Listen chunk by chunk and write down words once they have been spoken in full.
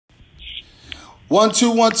1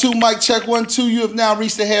 2 1 2 mic check 1 2. You have now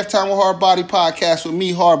reached the Halftime with Hard Body podcast with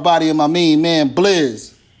me, Hard Body, and my main man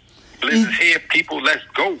Blizz. Blizz is here, people. Let's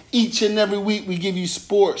go. Each and every week we give you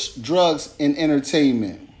sports, drugs, and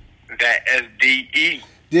entertainment. That SDE.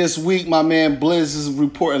 This week, my man Blizz is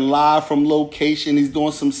reporting live from location. He's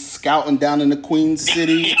doing some scouting down in the Queen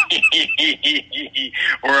City.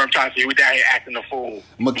 Or I'm trying to see who down here acting a fool.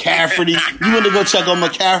 McCafferty. You went to go check on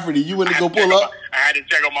McCafferty. You went to go pull up. I had to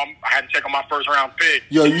check on my first round pick.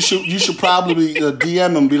 Yo, you should probably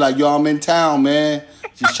DM him. Be like, yo, I'm in town, man.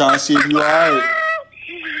 Just trying to see if you all right.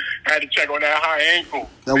 I had to check on that high ankle.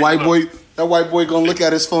 That white boy gonna look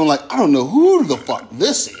at his phone like, I don't know who the fuck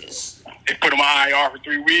this is. They put him on IR for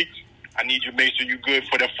 3 weeks. I need you to make sure you're good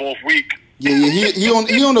for the 4th week. Yeah. He on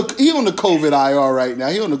the COVID IR right now.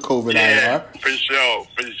 He on the COVID IR. For sure.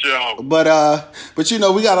 But you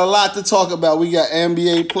know, we got a lot to talk about. We got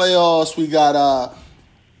NBA playoffs. We got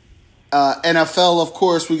NFL, of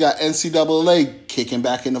course. We got NCAA kicking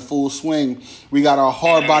back into full swing. We got our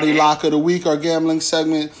Hard Body Lock of the Week, our gambling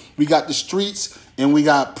segment. We got the streets. And we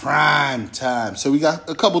got prime time. So we got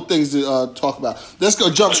a couple things to talk about. Let's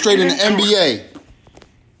go jump straight into NBA.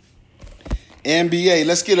 NBA,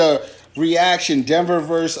 let's get a reaction. Denver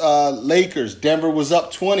versus Lakers. Denver was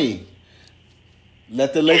up 20.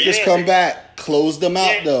 Let the Lakers come back. Close them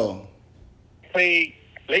out, though.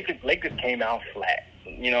 Lakers came out flat.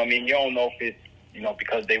 You know what I mean? You don't know if it's,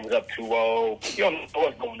 because they was up 2-0. You don't know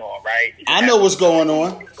what's going on, right? I know what's going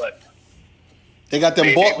on. But They got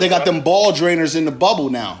them ball drainers in the bubble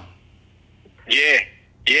now. Yeah.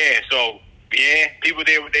 So people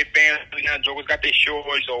there with their fans. Jokers got their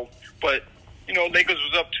shorts. So, but Lakers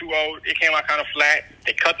was up 2-0. It came out kind of flat.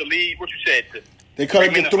 They cut the lead. What you said? They cut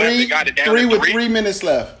it to 3 with 3 minutes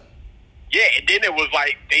left. Yeah, and then it was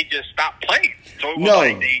like they just stopped playing. So it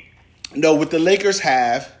was no. What the Lakers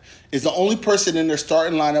have is the only person in their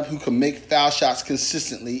starting lineup who can make foul shots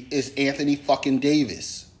consistently is Anthony fucking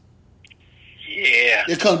Davis. Yeah.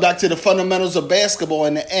 It comes back to the fundamentals of basketball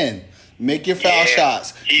in the end. Make your foul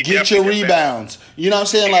shots. Get your rebounds. You know what I'm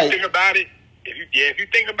saying? If you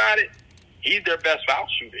think about it, he's their best foul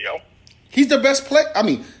shooter, yo. He's their best player. I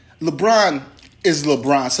mean, LeBron is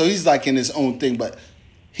LeBron, so he's like in his own thing, but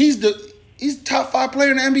he's top 5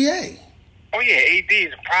 player in the NBA. Oh yeah, AD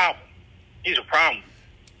is a problem. He's a problem.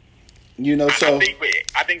 So I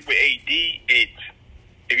think with AD, it's,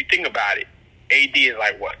 if you think about it, AD is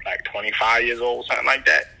like 25 years old, something like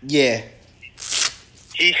that? Yeah.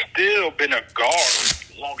 He's still been a guard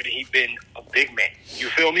longer than he's been a big man. You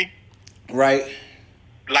feel me? Right.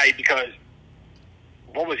 Like, because,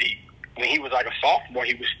 what was he? When he was like a sophomore,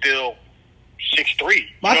 he was still 6'3".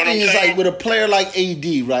 My thing is like with a player like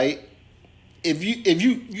AD, right? If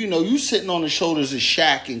you sitting on the shoulders of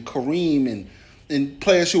Shaq and Kareem and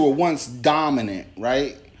players who were once dominant,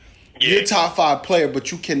 right? Yeah. You're a top 5 player,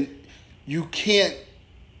 but you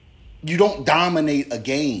don't dominate a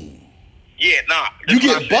game. Yeah, nah. You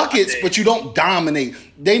get buckets, but you don't dominate.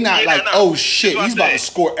 They not oh shit, he's about to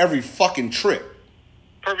score every fucking trip.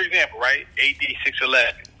 Perfect example, right? AD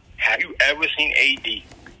 6'11". Have you ever seen AD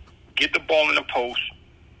get the ball in the post,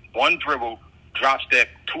 one dribble, drop step,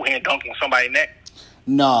 2-hand dunk on somebody's neck?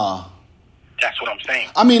 Nah. That's what I'm saying.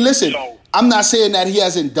 I mean, listen, I'm not saying that he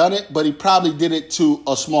hasn't done it, but he probably did it to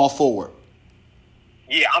a small forward.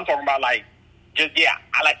 Yeah, I'm talking about I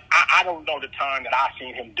don't know the time that I've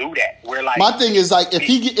seen him do that. Where my thing is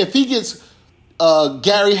if he gets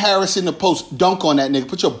Gary Harris in the post, dunk on that nigga,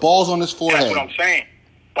 put your balls on his forehead. That's what I'm saying.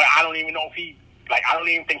 But I don't even know if I don't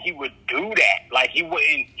even think he would do that. Like he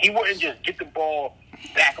wouldn't just get the ball,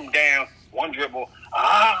 back him down, one dribble.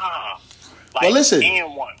 Well, listen. He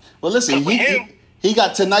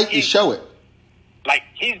got tonight to show it. Like,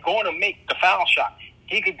 he's going to make the foul shot.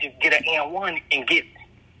 He could just get an and-one and get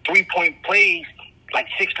 3-point plays, like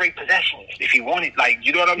 6 straight possessions if he wanted. Like,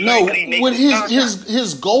 you know what I'm saying? No, what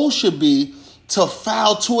his goal should be to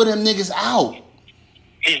foul 2 of them niggas out.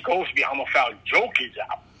 His goal should be, I'm going to foul Jokic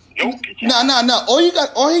out. No.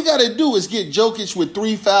 All he got to do is get Jokic with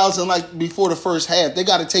 3 fouls and before the first half. They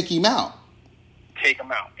got to take him out. Take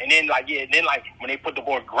him out. And then when they put the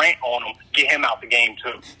boy Grant on him, get him out the game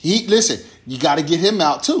too. You got to get him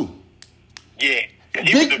out too. Yeah.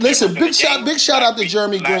 Big shout out to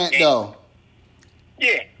Jeremy Grant though.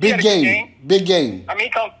 Yeah. Big game. I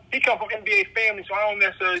mean, he come from NBA family, so I don't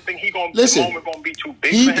necessarily think the moment gonna be too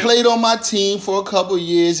big. He played on my team for a couple of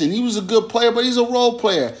years, and he was a good player, but he's a role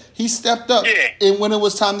player. He stepped up, and when it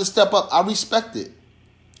was time to step up, I respect it.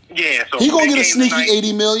 Yeah, so he gonna get a sneaky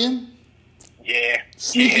 $80 million. Yeah,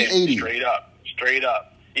 sneaky 80. Straight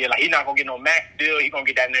up. Yeah, like he's not gonna get no max deal. He's gonna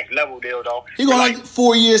get that next level deal though. He gonna like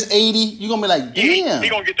 4 years, 80. You gonna be like, damn. Yeah, he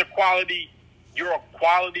gonna get the quality. You're a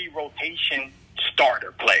quality rotation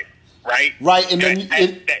starter player, right? Right, and then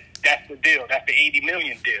that's the deal. That's the $80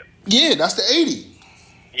 million deal. Yeah, that's the 80.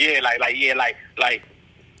 Yeah, like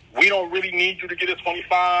we don't really need you to get a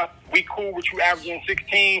 25. We cool with you averaging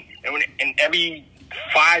 16, and in every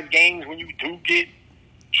 5 games when you do get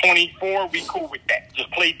 24, we cool with that. Just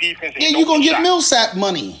play defense. And you gonna get Millsap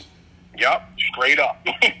money. Yup, straight up.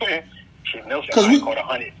 Shit, Millsap caught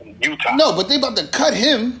 100 from Utah. No, but they about to cut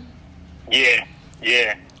him.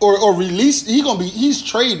 Yeah. Or release. He's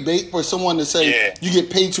trade bait for someone to say you get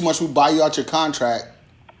paid too much. We buy you out your contract.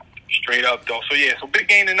 Straight up though. So big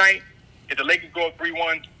game tonight. If the Lakers go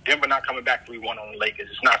 3-1, Denver not coming back 3-1 on the Lakers.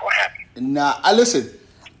 It's not gonna happen. Nah,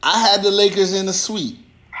 I had the Lakers in the sweep.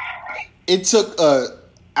 It took a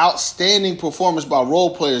outstanding performance by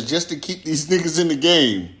role players just to keep these niggas in the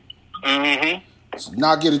game. Mm-hmm. So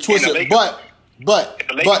not get it twisted. Lakers, but if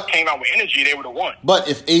the Lakers came out with energy, they would have won. But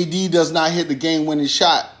if AD does not hit the game-winning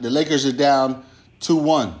shot, the Lakers are down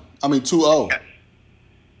 2-1. I mean 2-0.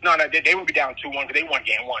 No, they would be down 2-1 because they won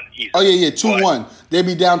game 1 easily. Oh yeah, 2-1. They'd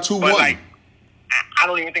be down 2-1. But like, I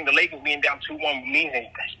don't even think the Lakers being down 2-1 means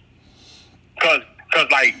anything. Because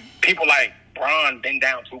like people like Bron been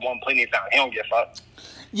down 2-1 plenty of times. He don't give a fuck.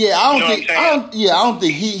 Yeah, I don't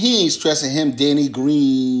think he ain't stressing him. Danny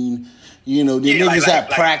Green, the niggas at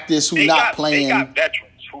practice who not playing. They got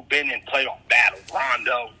veterans who been in playoff battles.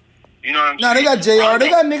 Rondo, you know what I'm saying? Nah, they got JR. Rondo, they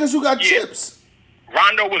got niggas who got chips.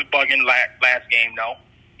 Rondo was bugging last game though.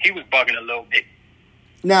 He was bugging a little bit.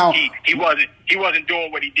 Now he wasn't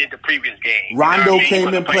doing what he did the previous game. Rondo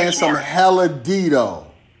came in playing some hella Dito.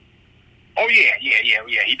 Oh yeah,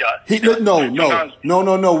 he does.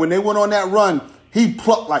 No. When they went on that run, he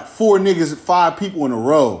plucked like 4 niggas, 5 people in a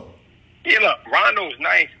row. Yeah, look, Rondo's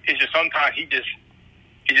nice. It's just sometimes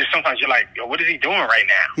sometimes you're like, yo, what is he doing right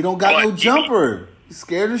now? He don't got no jumper. He's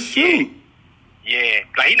scared to shoot. Yeah,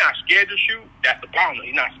 like he's not scared to shoot. That's the problem.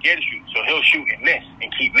 He's not scared to shoot, so he'll shoot and miss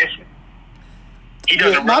and keep missing. He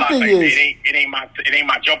doesn't realize it ain't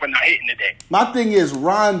my jumper not hitting today. My thing is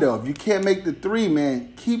Rondo. If you can't make the 3,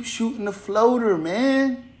 man, keep shooting the floater,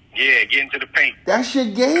 man. Yeah, get into the paint. That's your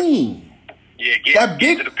game. Yeah, get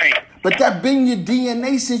into the paint. But that been your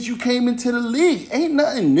DNA since you came into the league. Ain't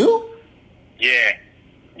nothing new. Yeah.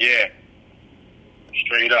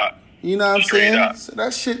 Straight up. You know what I'm saying? Up. So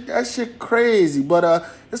that shit crazy. But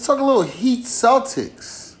let's talk a little Heat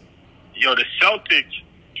Celtics. Yo, the Celtics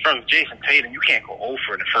from Jason Tatum, you can't go 0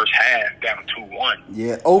 for in the first half down 2-1.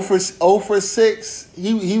 Yeah, 0 for 6.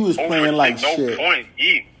 He was playing like shit. No point.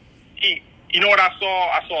 He you know what I saw?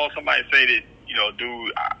 I saw somebody say that,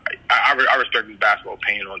 dude, I respect his basketball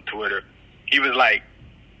opinion on Twitter. He was like,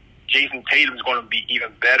 Jason Tatum's going to be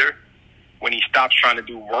even better when he stops trying to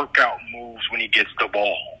do workout moves when he gets the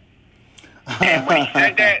ball. And when he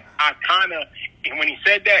said that, when he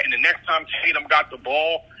said that, and the next time Tatum got the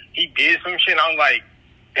ball, he did some shit. I was like,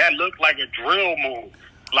 that looked like a drill move.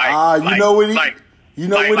 You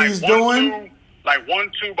know what he's doing? Like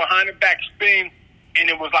 1-2 behind the back spin, and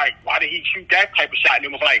it was like, why did he shoot that type of shot? And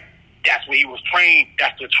it was like, that's what he was trained.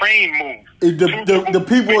 That's the train move. The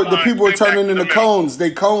people are turning into cones. They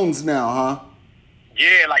cones now, huh?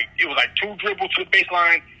 Yeah, like it was like 2 dribbles to the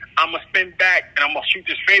baseline. I'm gonna spin back and I'm gonna shoot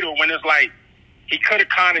this fadeaway. When it's like he could have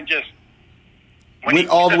kind of just went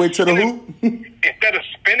all the way to the hoop. Instead of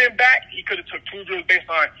spinning back, he could have took 2 dribbles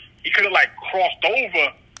baseline. He could have like crossed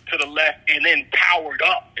over to the left and then powered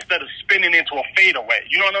up instead of spinning into a fadeaway.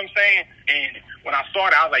 You know what I'm saying? And when I saw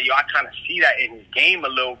that, I was like, yo, I kind of see that in his game a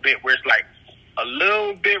little bit, where it's like a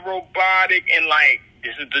little bit robotic and like,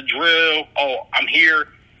 this is the drill. Oh, I'm here.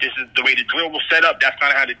 This is the way the drill was set up. That's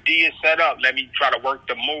kind of how the D is set up. Let me try to work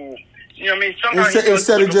the move. You know what I mean? Sometimes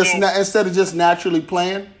instead of just naturally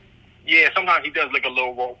playing. Yeah, sometimes he does look a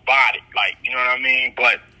little robotic, like, you know what I mean.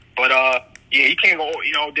 But yeah, he can't go.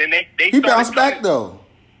 Then they he bounced back though.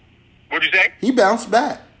 What'd you say? He bounced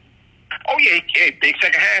back. Oh yeah, big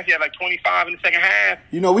second half. He had like 25 in the second half.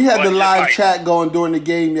 We had the live chat going during the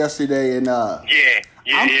game yesterday, and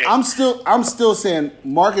I'm still saying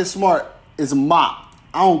Marcus Smart is a mop.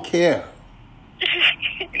 I don't care.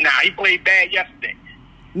 Nah, he played bad yesterday.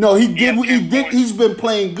 No, he did. He's been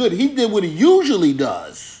playing good. He did what he usually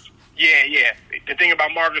does. Yeah. The thing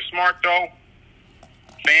about Marcus Smart though,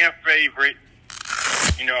 fan favorite.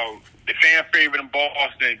 The fan favorite in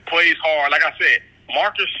Boston, plays hard. Like I said,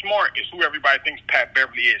 Marcus Smart is who everybody thinks Pat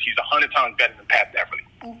Beverly is. He's 100 times better than Pat Beverly.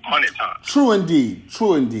 100 times. True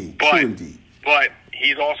indeed. But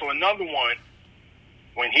he's also another one.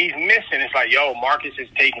 When he's missing, it's like, yo, Marcus is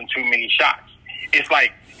taking too many shots. it's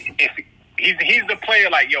like he's the player.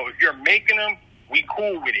 Like, yo, if you're making him, we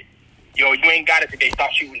cool with it. Yo, you ain't got it today.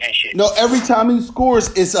 Stop shooting that shit. No, every time he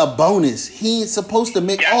scores, it's a bonus. He ain't supposed to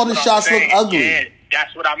make all the shots look ugly. Yeah,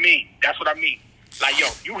 that's what I mean. Like, yo,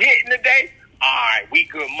 you hitting today? All right, we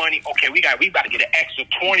good money. Okay, we about to get an extra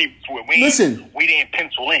 20 for it. We didn't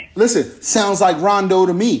pencil in. Listen, sounds like Rondo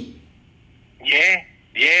to me. Yeah.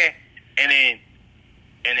 And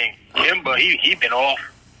then Kimba, he been off.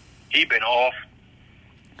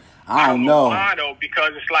 I don't know why though,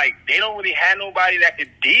 because it's like they don't really have nobody that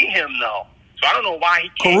could D him though. So I don't know why he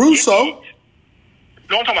can't. Caruso.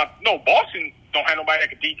 No, I'm talking about Boston don't have nobody that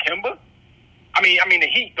could D Kimba. I mean the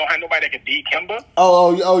Heat don't have nobody that could D Kimba.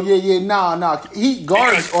 Oh yeah. Nah. Heat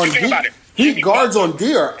guards on D. Heat guards on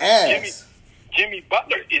D are ass. Jimmy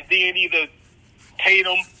Butler is D'ing either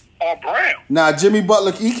Tatum or Brown. Nah, Jimmy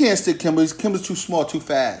Butler, he can't stick Kimba. Kimba's too small, too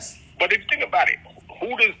fast. But if you think about it,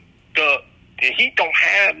 who does the Heat don't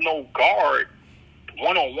have no guard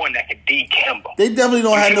one-on-one that can D Kimba. They definitely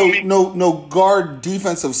don't have no guard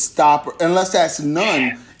defensive stopper unless that's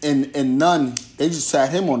Nunn, and Nunn, they just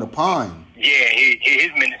sat him on the pine. Yeah,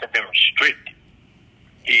 his minutes have been restricted.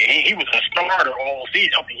 He was a starter all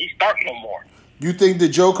season. I don't think he's starting no more. You think the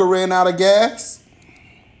Joker ran out of gas?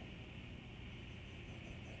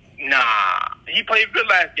 Nah, he played good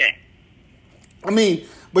last game. I mean,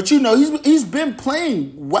 but you know, he's been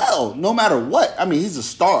playing well no matter what. I mean, he's a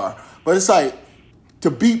star, but it's like to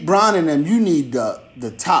beat Bron and them, you need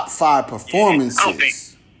the top 5 performances.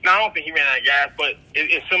 I don't think he ran out of gas, but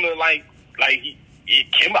it's similar like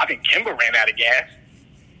Kimba. I think Kimba ran out of gas.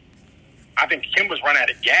 I think Kimba's run out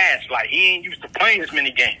of gas. Like, he ain't used to playing as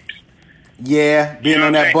many games. Yeah, being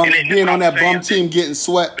on that bum team getting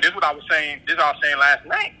swept. But this is what I was saying. Last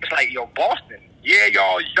night. It's like, yo, Boston. Yeah,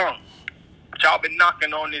 y'all young, but y'all been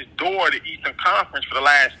knocking on this door to Eastern Conference for the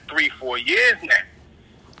last 3-4 years now.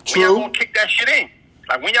 True. When y'all gonna kick that shit in?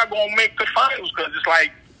 Like, when y'all gonna make the finals? Because it's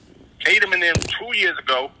like Tatum and them 2 years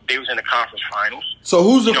ago, they was in the conference finals. So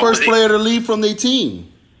who's the first player to leave from their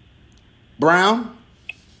team? Brown?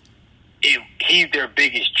 He's their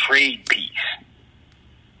biggest trade piece.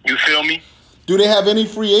 You feel me? Do they have any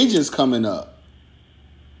free agents coming up?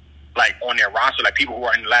 Like, on their roster, like people who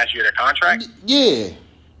are in the last year of their contract? Yeah.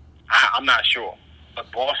 I'm not sure.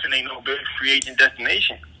 But Boston ain't no big free agent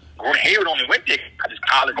destination. Gordon Hayward only went there because his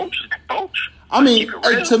college coach. I mean,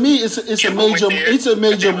 to me, it's a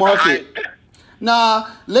major market.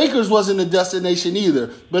 Nah, Lakers wasn't a destination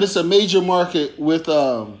either, but it's a major market with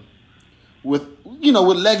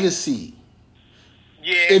legacy.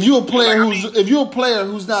 Yeah. If you're a player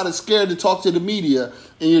who's not as scared to talk to the media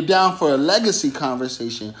and you're down for a legacy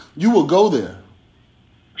conversation, you will go there.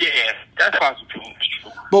 Yeah, that's possible.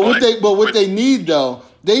 But what they need though,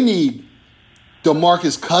 they need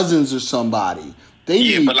DeMarcus Cousins or somebody. They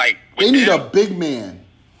need a big man.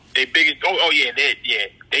 Their biggest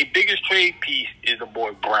their biggest trade piece is the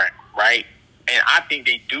boy Brown, right? And I think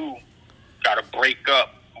they do gotta break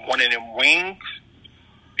up one of them wings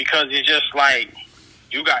because it's just like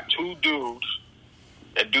you got 2 dudes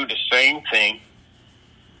that do the same thing,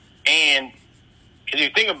 and because you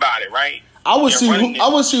think about it, right? I would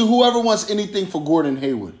see whoever wants anything for Gordon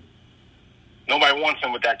Hayward. Nobody wants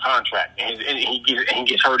him with that contract, and he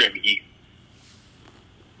gets hurt every year.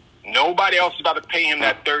 Nobody else is about to pay him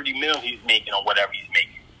that $30 million he's making or whatever he's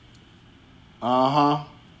making.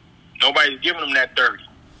 Nobody's giving him that 30.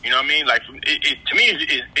 You know what I mean? Like, to me,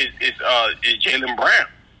 it's Jaylen Brown.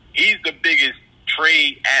 He's the biggest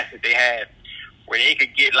trade asset they have, where they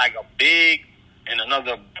could get like a big and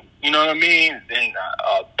another, you know what I mean, and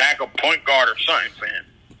a backup point guard or something for him.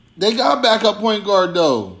 They got backup point guard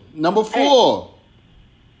though, number 4.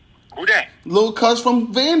 Who that? Little Cuz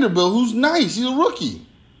from Vanderbilt, who's nice. He's a rookie.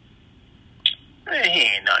 Man, he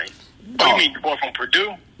ain't nice. Oh, you mean the boy from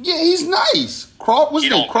Purdue? Yeah, he's nice. What's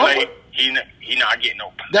his name? Crawford? He not getting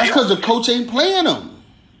no play. That's because the coach ain't playing him.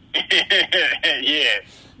 Yeah.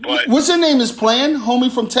 But what's his name is playing?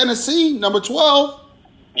 Homie from Tennessee, number 12.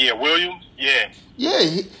 Yeah, Williams. Yeah.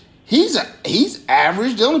 Yeah, he's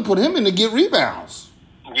average. They only put him in to get rebounds.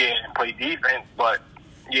 Yeah, and play defense. But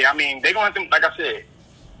yeah, I mean, they're gonna have to. Like I said,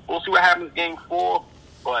 we'll see what happens game 4.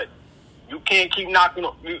 But you can't keep knocking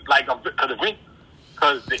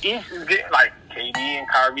because the East is getting like KD and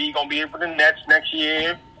Kyrie gonna be able to Nets next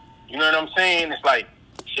year. You know what I'm saying? It's like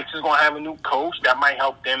Sixers gonna have a new coach that might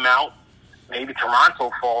help them out. Maybe Toronto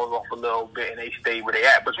falls off a little bit and they stay where they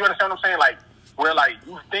at. But you understand what I'm saying? Like, where like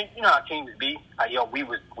you think, you know how teams be? Like, yo, we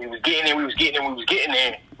was getting there, we was getting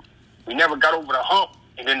there. We never got over the hump,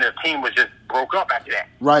 and then the team was just broke up after that.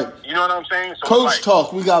 Right. You know what I'm saying? So coach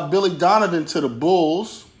talk. We got Billy Donovan to the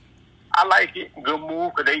Bulls. I like it. Good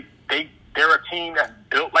move because they're a team that's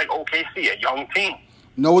built like OKC, a young team.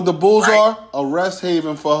 Know what the Bulls are? A rest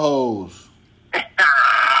haven for hoes.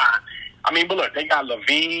 I mean, but look, they got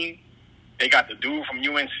Levine. They got the dude from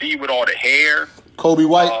UNC with all the hair. Kobe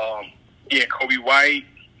White. Yeah, Kobe White.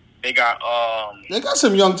 They got They got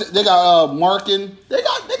some young. They got Markin. They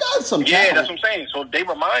got some. Yeah, talent. that's what I'm saying. So they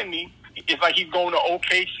remind me. It's like he's going to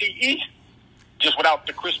OKC East, just without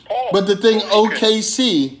the Chris Paul. But the thing,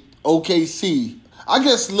 OKC. I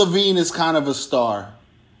guess Levine is kind of a star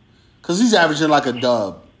because he's averaging like a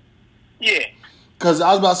dub. Yeah. Because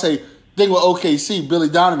I was about to say, thing with OKC, Billy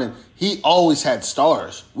Donovan, he always had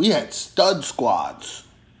stars. We had stud squads.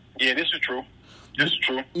 Yeah, this is true. This is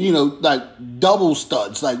true. You know, like double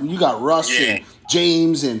studs. Like you got Russ and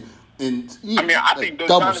James and I mean, I think Billy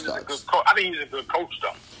double Donovan's studs. a good coach. I think he's a good coach,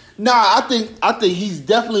 though. Nah, I think he's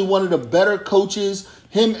definitely one of the better coaches,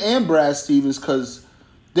 him and Brad Stevens, because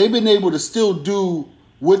they've been able to still do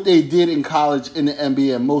what they did in college in the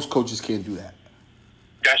NBA, and most coaches can't do that.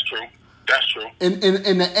 That's true. That's true. In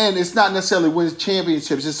the end, it's not necessarily winning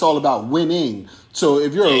championships. It's all about winning. So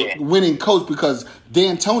if you're a winning coach, because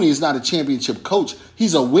D'Antoni is not a championship coach,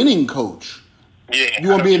 he's a winning coach. Yeah. You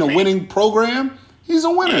want to be in a winning program? He's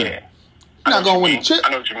a winner. Yeah. You're not going to win a chip. I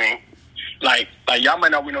know what you mean. Like y'all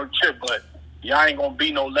might not win no chip, but y'all ain't going to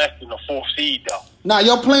be no less than the 4th seed, though. Nah,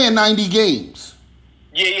 y'all playing 90 games.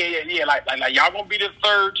 Yeah. Like y'all going to be the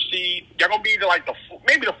 3rd seed. Y'all going to be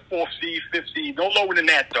maybe the 4th seed, 5th seed. No lower than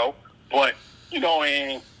that, though. But,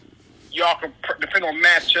 and y'all can, depending on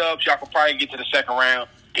matchups, y'all can probably get to the 2nd round,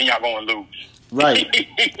 then y'all going to lose. Right.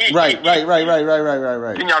 Right. Then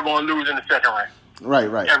y'all going to lose in the 2nd round.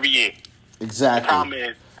 Right. Every year.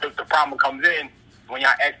 Exactly. The problem comes in when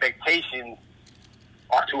y'all expectations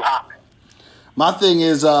are too high. My thing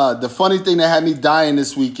is, the funny thing that had me dying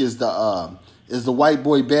this week is the white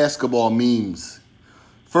boy basketball memes.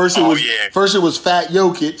 First it was Fat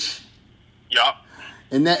Jokic. Yup.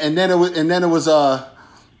 And then it was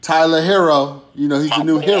Tyler Hero. You know, he's the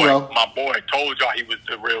new hero. My boy told y'all he was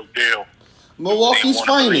the real deal. Milwaukee's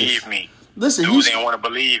finest. Listen, he didn't want to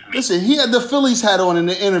believe me. Listen, he had the Phillies hat on in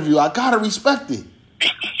the interview. I gotta respect it.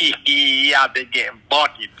 He out there getting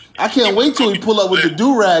buckets. I can't wait till he pull up with the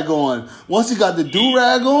do-rag on. Once he got the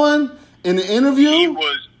do-rag on in the interview, he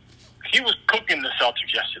was cooking the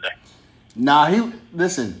Celtics yesterday. Nah,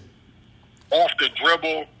 listen. Off the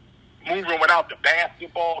dribble, moving without the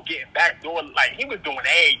basketball, getting backdoor, like he was doing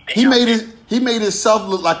everything. He made himself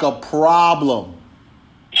look like a problem.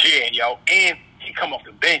 Yeah, yo, and he come off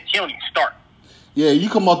the bench. He don't even start. Yeah, you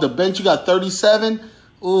come off the bench, you got 37.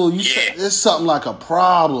 Ooh, it's something like a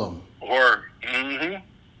problem. Word. Mm-hmm.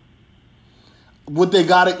 What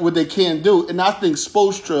they can't do. And I think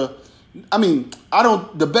Spoelstra,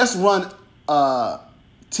 the best run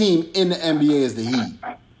team in the NBA is the Heat.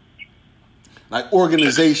 Like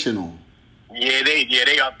organizational. Yeah,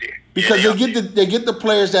 they up there. Because they get the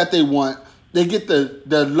players that they want. They get the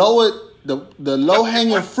low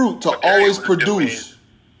hanging fruit to always produce.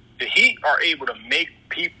 The Heat are able to make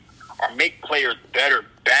players better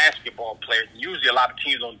basketball players. Usually a lot of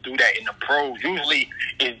teams don't do that in the pros. Usually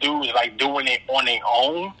it's dudes like doing it on their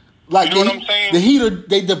own. Like you know what I'm saying? The Heat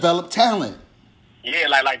they develop talent. Yeah,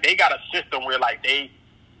 like they got a system where like they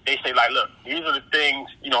say like, look, these are the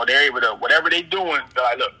things, they're able to, whatever they doing, they're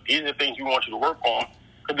like, look, these are the things we want you to work on.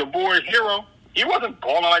 Because the boy's hero, he wasn't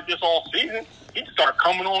balling like this all season. He just started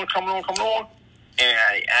coming on. And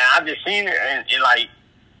I just seen it and like,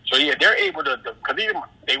 so yeah, they're able to, because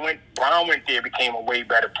Brown went there, became a way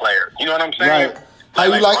better player. You know what I'm saying? Right.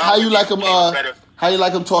 How you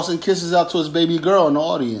like him tossing kisses out to his baby girl in the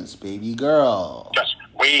audience? Baby girl. Just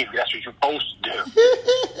wave. That's what you're supposed to do.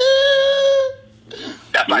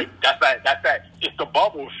 That's that. It's the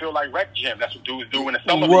bubble. It feel like rec gym. That's what dudes do in the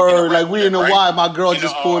summer. Word, like we in the Y. My girl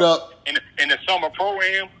just pulled up in the summer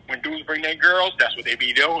program when dudes bring their girls. That's what they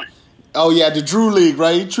be doing. Oh yeah, the Drew League,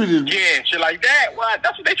 right? He treated shit like that. Well,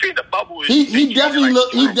 that's what they treat the bubble. He definitely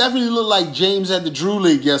looked like James at the Drew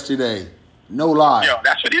League yesterday. No lie. Yo,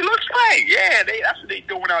 that's what he looks like. Yeah, that's what they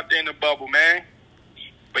doing out there in the bubble, man.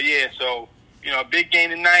 But yeah, so a big game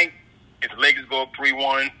tonight. If the Lakers go up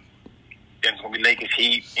 3-1, then it's gonna be Lakers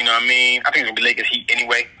Heat. You know what I mean? I think it's gonna be Lakers Heat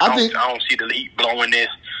anyway. I don't see the Heat blowing this.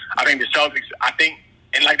 I think the Celtics.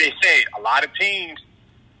 And like they said, a lot of teams.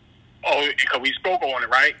 Oh, because we spoke on it,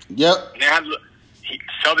 right? Yep. Now,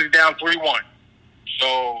 Celtics down 3-1.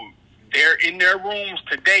 So they're in their rooms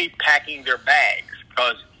today packing their bags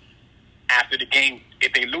because after the game,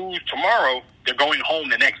 if they lose tomorrow, they're going home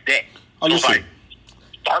the next day. So it's like,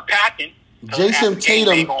 start packing Jason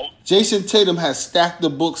Tatum has stacked the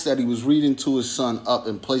books that he was reading to his son up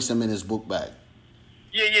and placed them in his book bag.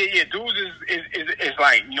 Yeah. Dudes is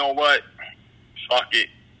like, you know what? Fuck it.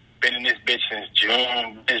 Been in this bitch since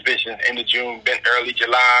June. This bitch since end of June. Been early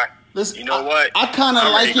July. Listen, you know what? I kind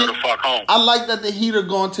of like it. Go the fuck home. I like that the Heat are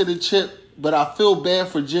going to the chip, but I feel bad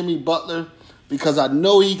for Jimmy Butler because I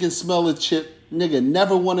know he can smell a chip. Nigga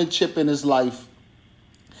never won a chip in his life.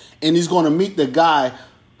 And he's going to meet the guy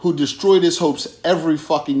who destroyed his hopes every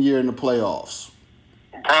fucking year in the playoffs.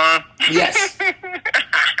 Bron? Yes.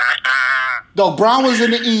 Though Bron was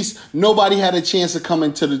in the East, nobody had a chance to come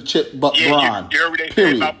into the chip but Bron. You heard what they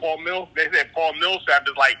said about Paul Millsap? They said Paul Millsap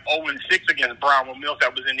is like 0-6 against Bron when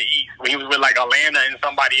Millsap was in the East. When he was with like Atlanta and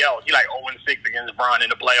somebody else. He like 0-6 against Bron in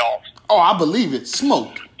the playoffs. Oh, I believe it.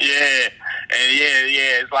 Smoke. Yeah. And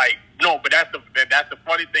yeah. It's like, no, but that's the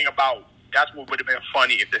funny thing about, that's what would have been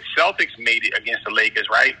funny if the Celtics made it against the Lakers,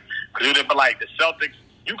 right? Because it would have been like the Celtics,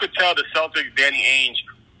 you could tell the Celtics, Danny Ainge,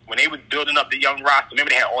 when they was building up the young roster, remember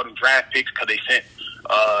they had all them draft picks because they sent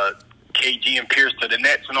KG and Pierce to the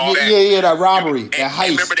Nets and all that. Yeah, that robbery, that heist.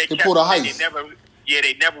 Remember they pulled a heist.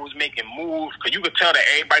 They never was making moves because you could tell that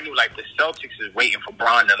everybody knew like the Celtics is waiting for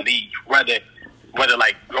Bron to leave, whether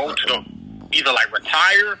like go to the either like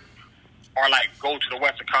retire or like go to the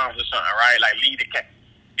Western Conference or something, right? Like lead the cat.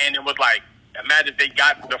 And it was like, imagine if they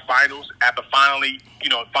got to the finals after finally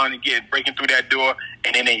breaking through that door,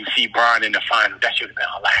 and then they see Bron in the finals. That should have been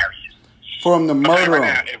hilarious. From the murder.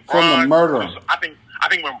 I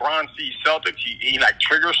think when Bron sees Celtics, he like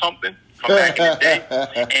triggers something from back in the day,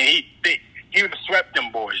 and he would have swept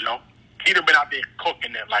them boys, you know. He'd have been out there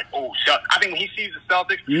cooking them like, oh, I think when he sees the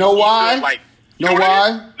Celtics, know why? No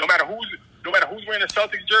matter who's wearing the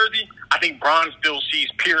Celtics jersey, I think Bron still sees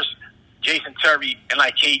Pierce, Jason Terry, and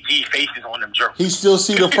like KG faces on them jerseys. He still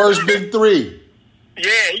see the first big three.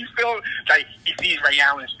 Yeah, he still like he sees Ray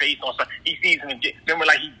Allen's face on something. He sees him. Remember,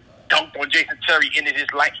 like he dunked on Jason Terry into his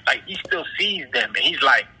life. Like he still sees them, and he's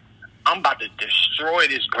like, "I'm about to destroy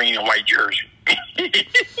this green and white jersey."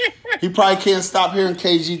 He probably can't stop hearing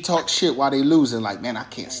KG talk shit while they losing. Like, man, I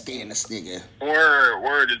can't stand this nigga.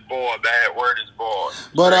 Word is boy, man. Word is boy.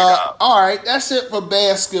 But all right, that's it for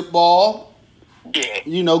basketball. Yeah.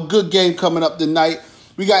 You know, good game coming up tonight.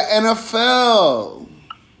 We got NFL.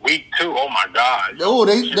 Week 2, oh my God. Oh,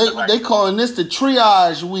 they calling this the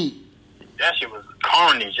triage week. That shit was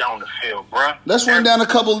carnage on the field, bro. Let's run down a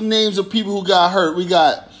couple of names of people who got hurt. We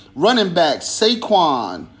got running backs,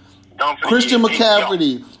 Saquon, Christian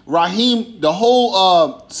McCaffrey, Raheem. The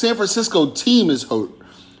whole San Francisco team is hurt.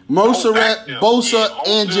 Mostert, Bosa,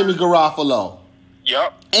 and Jimmy Garoppolo.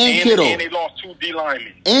 Yep. And Kittle. And they lost 2 D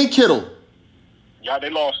linemen. And Kittle. Yeah, they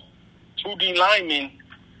lost 2 D linemen.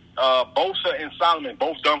 Bosa and Solomon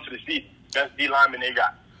both done for the season. Best D lineman they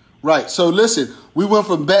got. Right. So listen, we went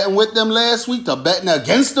from betting with them last week to betting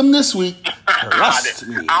against them this week. Trust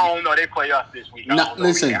me. I don't know. They play us this week.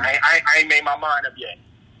 Listen, I ain't made my mind up yet.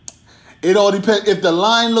 It all depends. If the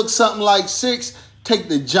line looks something like 6, take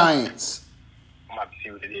the Giants. I'm about to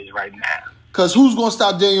see what it is right now. Because who's going to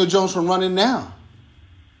stop Daniel Jones from running now?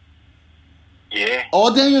 Yeah.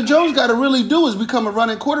 All Daniel Jones got to really do is become a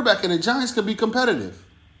running quarterback, and the Giants could be competitive.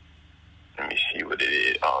 Let me see what it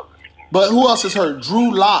is. But who else is hurt?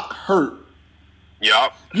 Drew Lock hurt.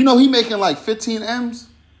 Yup. You know he making like 15 M's?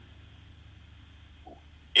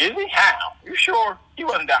 Is he? How? You sure? He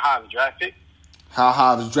wasn't that high of a draft pick. How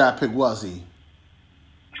high of a draft pick was he?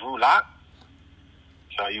 Drew Lock?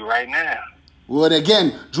 Tell you right now. Well,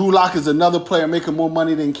 again, Drew Lock is another player making more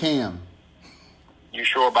money than Cam. You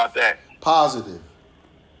sure about that? Positive.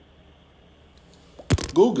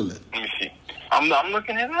 Google it. Let me see. I'm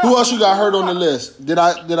looking it up. Who else you got hurt on the list? Did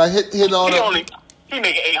I hit all the? He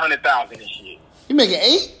making $800,000 this year. He making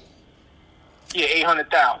 8? Yeah,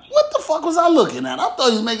 $800,000. What the fuck was I looking at? I thought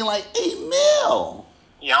he was making like $8 million.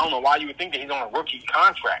 Yeah, I don't know why you would think that he's on a rookie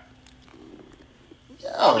contract.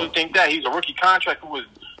 Why would you think that? He's a rookie contract who was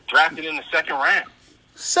drafted in the second round.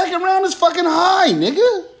 Second round is fucking high,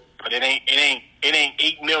 nigga. But it ain't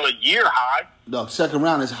 $8 million a year high. No, second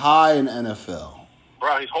round is high in the NFL.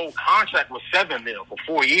 Bro, his whole contract was $7 million for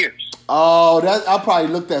 4 years. Oh, I probably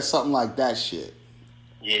looked at something like that shit.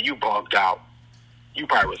 Yeah, you bugged out. You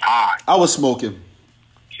probably was high. I was smoking.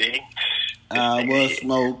 See? I was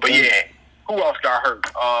smoking. But yeah, who else got hurt?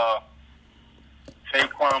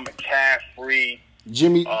 Saquon, McCaffrey.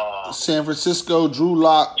 Jimmy, San Francisco, Drew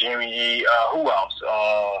Lock. Jimmy, who else?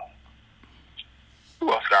 Who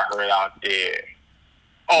else got hurt out there?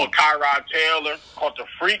 Oh, Tyrod Taylor caught the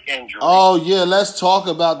freak injury. Oh, yeah, let's talk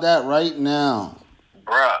about that right now.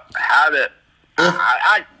 Bruh, how did...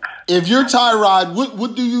 If you're Tyrod,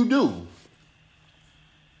 what do you do?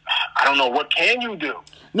 I don't know, what can you do?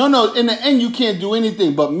 No. In the end, you can't do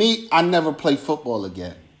anything. But me, I never play football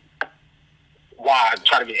again. Why?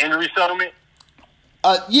 Try to get injury settlement?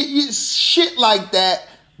 Shit like that.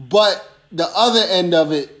 But the other end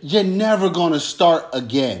of it, you're never going to start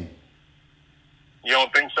again. You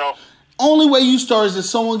don't think so? Only way you start is if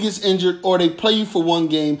someone gets injured or they play you for one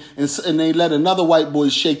game and they let another white boy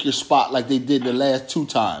shake your spot like they did the last 2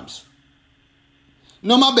 times.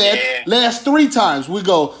 No, my bad. Yeah. Last 3 times. We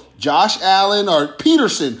go Josh Allen or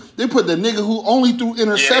Peterson. They put the nigga who only threw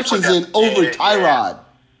interceptions in over Tyrod. Yeah.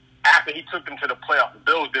 After he took them to the playoffs, the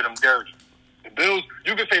Bills did him dirty. The Bills,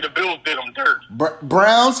 you can say the Bills did him dirty.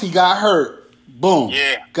 Browns, he got hurt. Boom.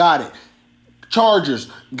 Yeah. Got it. Chargers,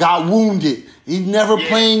 got wounded. He's never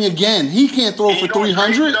playing again. He can't throw for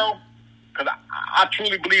 300. Because I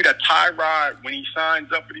truly believe that Tyrod, when he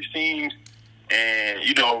signs up for these teams, and,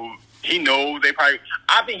 he knows they probably...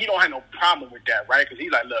 I think he don't have no problem with that, right? Because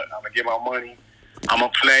he's like, look, I'm going to get my money. I'm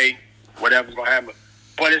going to play. Whatever's going to happen.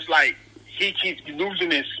 But it's like he keeps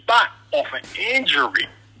losing his spot off an injury.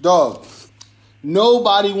 Dog,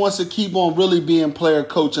 nobody wants to keep on really being player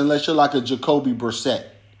coach unless you're like a Jacoby Brissett.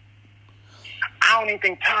 I don't even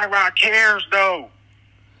think Tyrod cares, though.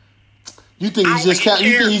 You think he's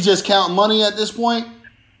just counting money at this point?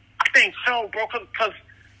 I think so, bro. Because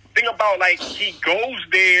think about, like, he goes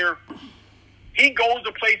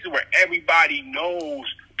to places where everybody knows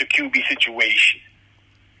the QB situation.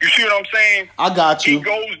 You see what I'm saying? I got you. He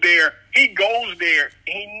goes there. He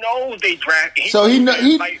knows they draft. In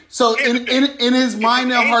his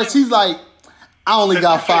mind and hearts, he's like, I only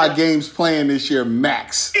got 5 games playing this year,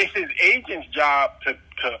 max. It's his agent's job to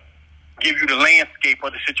give you the landscape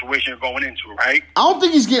of the situation you're going into, right? I don't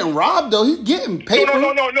think he's getting robbed, though. He's getting paid.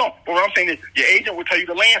 No. But what I'm saying is your agent will tell you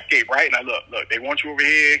the landscape, right? Now, look, they want you over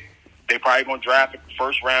here. They probably going to draft the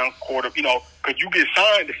first round, quarter, because you get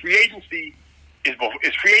signed. The free agency is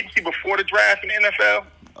free agency before the draft in the NFL?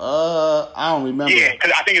 I don't remember. Yeah,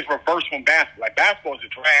 because I think it's reversed from basketball. Like, basketball is the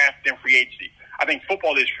draft, then free agency. I think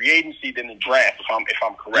football is free agency, then the draft, if I'm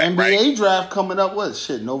correct, NBA right? draft coming up,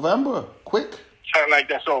 November? Quick? Something like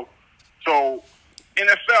that. So NFL,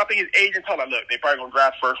 I think his agent told him, look, they probably going to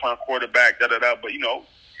draft first-round quarterback, da-da-da, but, you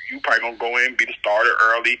probably going to go in, be the starter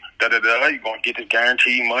early, da-da-da, you're going to get this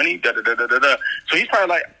guaranteed money, da-da-da-da-da. So he's probably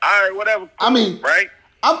like, all right, whatever. Cool, I mean, right?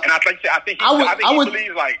 I think he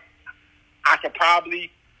believes, like, I could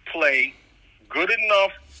probably play good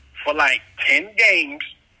enough for, like, 10 games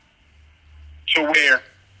to where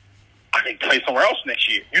I can play somewhere else next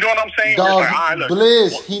year. You know what I'm saying? Dog, like,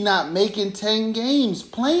 Blizz, he not making 10 games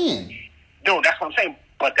playing. No, that's what I'm saying.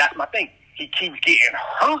 But that's my thing. He keeps getting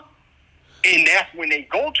hurt. And that's when they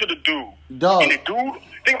go to the dude. Dog. And the dude,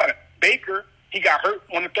 think about it. Baker, he got hurt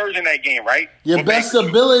on the Thursday night game, right? Your best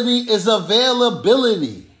ability is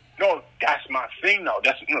availability. No, that's my thing, though.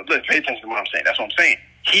 Let's pay attention to what I'm saying. That's what I'm saying.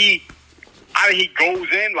 He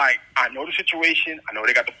goes in like, I know the situation. I know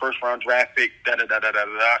they got the first round draft pick. Da da da da da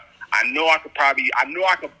da. I know I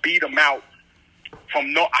could beat him out. I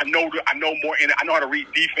know how to read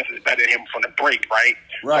defenses better than him from the break, right?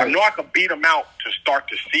 Right. So I know I could beat him out to start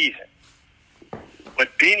the season. But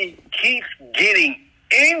then he keeps getting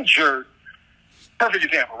injured. Perfect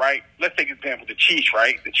example, right? Let's take an example. The Chiefs,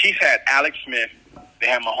 right? The Chiefs had Alex Smith. They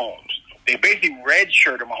had Mahomes. They basically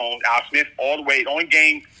redshirted Mahomes, Alex Smith, all the way. The only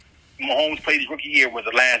game Mahomes played his rookie year was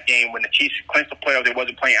the last game when the Chiefs clinched the playoffs. They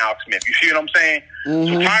wasn't playing Alex Smith. You see what I'm saying?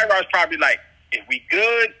 Mm-hmm. So Tyrod's probably like, if we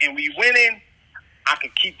good and we winning, I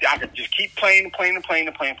could just keep playing.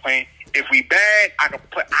 If we bad, I could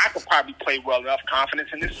probably play well enough, confidence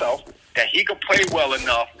in himself, that he could play well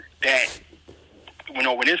enough that,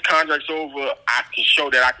 when his contract's over, I can show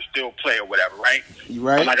that I can still play or whatever, right?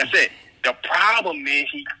 Right. But like I said, the problem is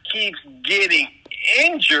he keeps getting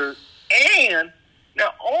injured, and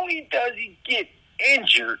not only does he get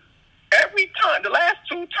injured, every time, the last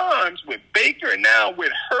 2 times with Baker and now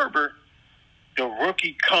with Herbert, the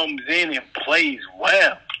rookie comes in and plays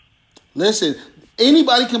well. Listen,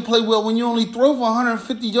 anybody can play well when you only throw for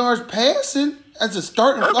 150 yards passing as a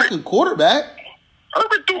starting fucking quarterback.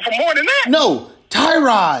 Herbert threw for more than that. No,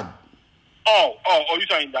 Tyrod. Oh, you're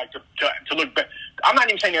saying like to look better. I'm not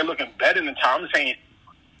even saying they're looking better than Tyrod. I'm saying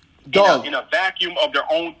in a vacuum of their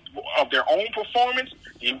own performance,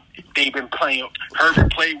 they've been playing.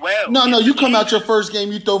 Herbert played well. No, you come out your first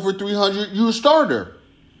game, you throw for 300, you a starter.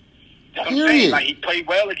 That's what I'm saying. Like, he played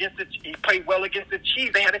well against the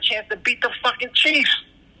Chiefs. They had a chance to beat the fucking Chiefs.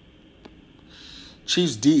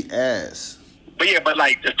 Chiefs D ass. But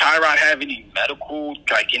like, does Tyrod have any medical?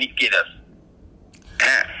 Like, can he get us?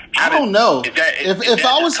 I don't know. If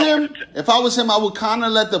I was him, I would kind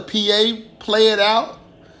of let the PA play it out.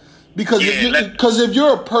 Because if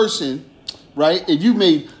you're a person, right, if you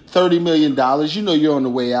made $30 million, you know you're on the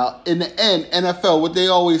way out. In the end, NFL, what they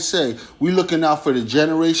always say, we looking out for the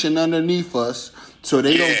generation underneath us so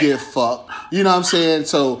they don't get fucked. You know what I'm saying?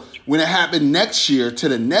 So when it happened next year to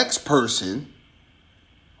the next person,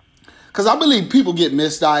 because I believe people get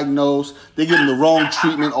misdiagnosed. They get the wrong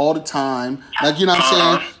treatment all the time. Like, you know what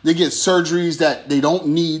I'm saying? They get surgeries that they don't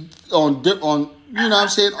need on you know what I'm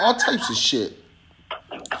saying? All types of shit.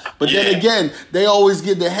 But then again, they always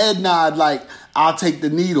get the head nod like, I'll take the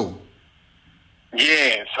needle.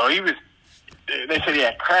 Yeah, so they said he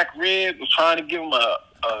had cracked ribs, was trying to give him a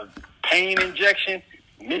pain injection,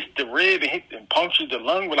 missed the rib and punctured the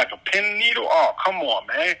lung with like a pin needle. Oh, come on,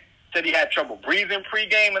 man. Said he had trouble breathing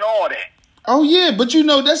pregame and all that. Oh, yeah, but you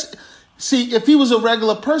know, if he was a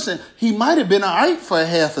regular person, he might have been all right for a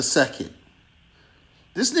half a second.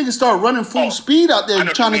 This nigga started running full speed out there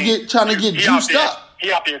trying to get juiced up.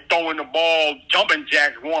 He out there throwing the ball, jumping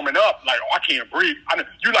jacks, warming up. Like, I can't breathe.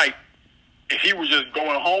 If he was just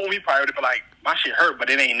going home, he probably would have been like, my shit hurt, but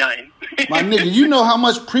it ain't nothing. My nigga, you know how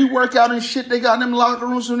much pre-workout and shit they got in them locker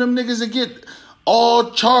rooms for them niggas that get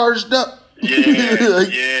all charged up? Yeah,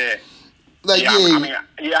 yeah. Like,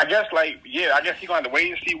 I guess he's gonna have to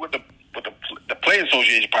wait and see what the Players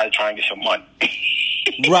Association probably trying to get some money.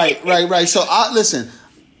 Right. So listen,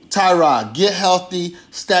 Tyrod, get healthy,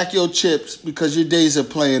 stack your chips because your days of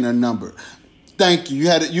playing are numbered. Thank you.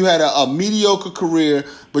 You had a mediocre career,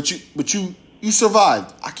 but you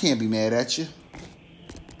survived. I can't be mad at you.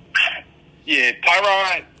 Yeah,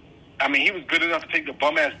 Tyrod. I mean, he was good enough to take the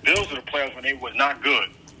bum ass Bills to the playoffs when they was not good.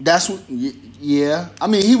 That's what. Yeah, I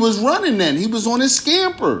mean, he was running then. He was on his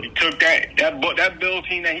scamper. He took that Bills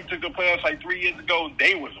team that he took the playoffs like 3 years ago.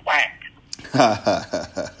 They was whack.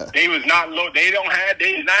 They was not low. They did not have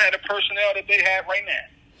the personnel that they have right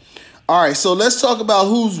now. All right, so let's talk about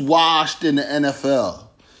who's washed in the NFL.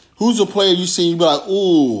 Who's a player you seen? You be like,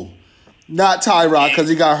 ooh, not Tyrod because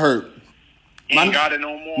he got hurt. He ain't got it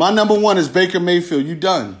no more. My number one is Baker Mayfield. You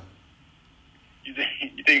done? You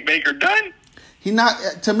think Baker done? He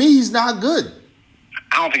not. To me, he's not good.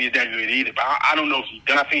 I don't think he's that good either. But I don't know if he's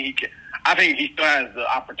done. I think he can. I think he still has the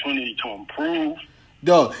opportunity to improve.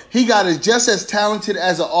 Though he got just as talented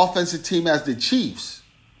as an offensive team as the Chiefs.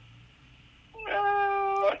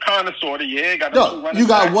 Kind of, sort of, yeah. You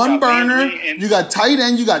got one burner. You got tight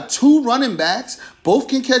end. You got two running backs. Both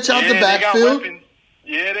can catch out the backfield.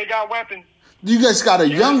 They got weapons. You guys got a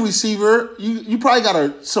young receiver. You probably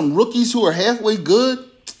got some rookies who are halfway good.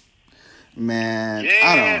 Man,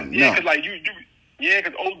 I don't know. Yeah,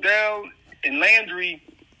 because Odell and Landry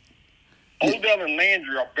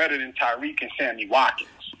are better than Tyreek and Sammy Watkins.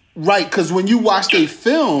 Right, because when you watch their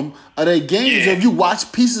film of their games, or if you watch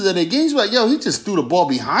pieces of their games, you're like, yo, he just threw the ball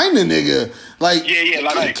behind the nigga. Like,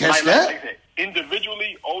 catch that. Like I said,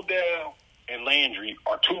 individually, Odell and Landry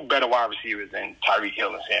are two better wide receivers than Tyreek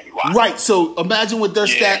Hill and Sammy Watkins. Right, so imagine what their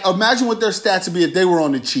stats would be if they were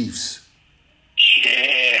on the Chiefs.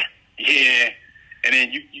 Yeah. And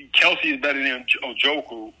then Kelsey is better than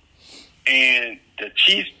Njoku, and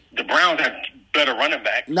the Browns have better running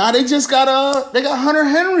back. Nah, they got Hunter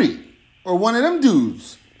Henry or one of them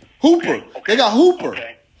dudes. Hooper. Okay. They got Hooper.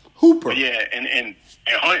 Okay. Hooper. Yeah, and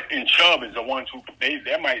Hunt and Chubb is the 1-2.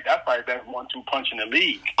 That's probably the 1-2 punch in the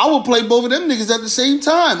league. I would play both of them niggas at the same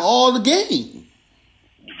time all the game.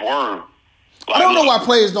 Word. I don't know why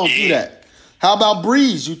players don't do that. How about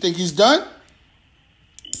Breeze? You think he's done?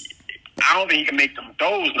 I don't think he can make them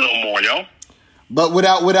throws no more, yo. But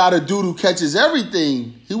without a dude who catches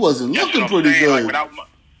everything, he wasn't looking pretty good.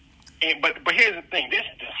 But here's the thing. This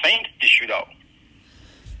is the Saints issue, though.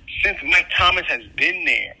 Since Mike Thomas has been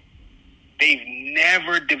there, they've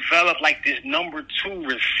never developed like this number 2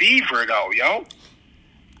 receiver, though, yo.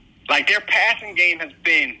 Like, their passing game has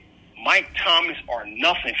been Mike Thomas or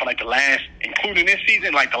nothing for like the last, including this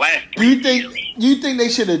season, like the last 3 years. Do you think they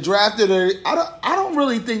should have drafted I don't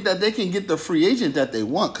really think that they can get the free agent that they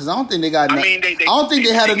want because I don't think they got. I don't think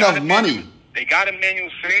they had enough money. They got Emmanuel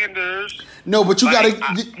Sanders. No, but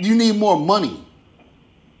you need more money.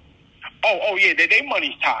 Oh yeah, their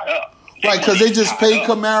money's tied up. Right, because they just paid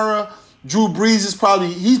Kamara. Drew Brees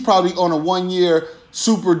he's probably on a 1-year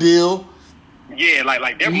super deal. Yeah,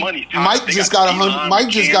 like their money's tied. Mike just got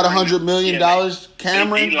 $100 million.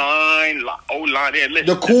 Cameron, D-line, O-line. Yeah, listen,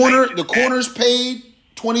 the corners paid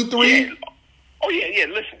 23. Yeah. Oh yeah.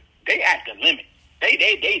 Listen, they at the limit. They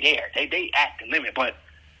there. They at the limit. But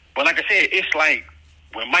like I said, it's like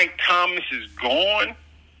when Mike Thomas is gone,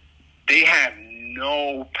 they have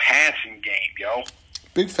no passing game, yo.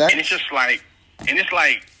 Big fact. And it's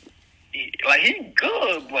like he's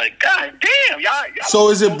good, but god damn, y'all So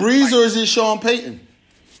is it Breeze or is it Sean Payton?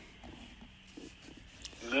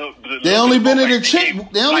 They only been in the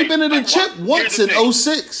chip. They only been in the chip once in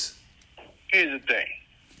 06. Here's the thing: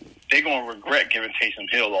 they're gonna regret giving Taysom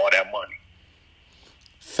Hill all that money.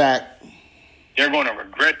 Fact. They're gonna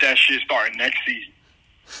regret that shit starting next season.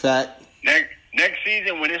 Fact. Next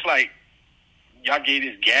season when it's like y'all gave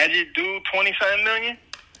this gadget dude $27 million.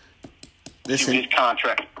 Listen, his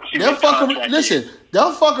contract. They'll fuck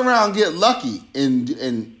around and get lucky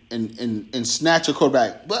and snatch a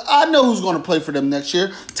quarterback. But I know who's going to play for them next year.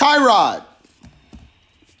 Tyrod.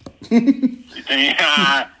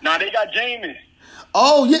 Nah, they got Jameis.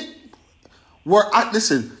 Oh yeah.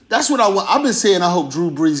 Listen, that's what I want. I've been saying I hope Drew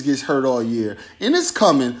Brees gets hurt all year, and it's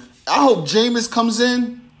coming. I hope Jameis comes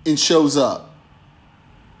in and shows up.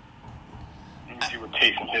 Let me see what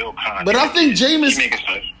Taysom Hill contract. But I think Jameis.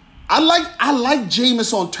 I like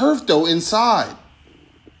Jameis on turf though inside.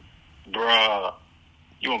 Bruh,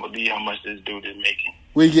 you won't believe how much this dude is making.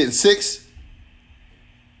 We getting 6?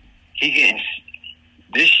 He getting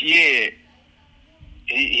this year.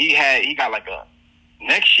 He got like a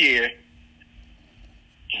next year.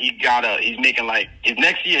 He's making like his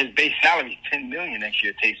next year. His base salary is $10 million next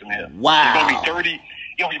year. Taysom Hill. Wow. He's gonna be 30.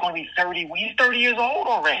 He's gonna be 30. He's 30 years old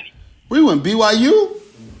already. We went BYU.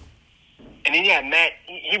 And then he had mad.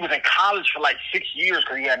 He was in college for like 6 years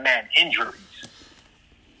because he had mad injuries.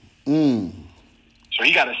 So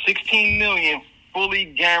he got a $16 million fully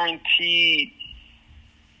guaranteed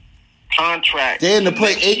contract. Then to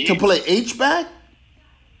play H-back?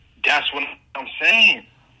 That's what I'm saying.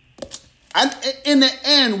 In the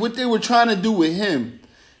end, what they were trying to do with him,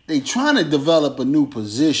 they trying to develop a new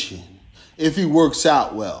position if he works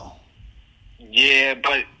out well. Yeah,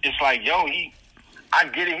 but it's like, I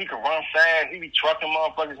get it. He can run fast. He be trucking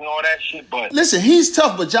motherfuckers and all that shit. But listen, he's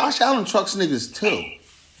tough, but Josh Allen trucks niggas too.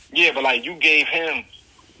 Yeah, but like you gave him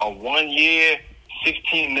a 1 year,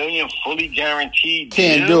 $16 million fully guaranteed.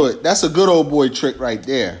 Can't do it. That's a good old boy trick right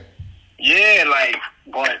there. Yeah, I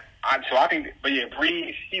think. But yeah,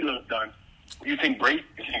 Breeze, he looks done. You think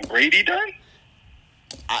Brady done?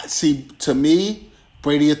 To me,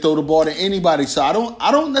 Brady will throw the ball to anybody, so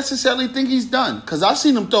I don't necessarily think he's done because I've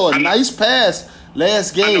seen him throw a nice pass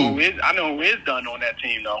last game. I know who is done on that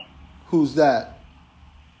team though. Who's that?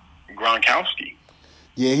 Gronkowski.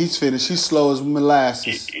 Yeah, he's finished. He's slow as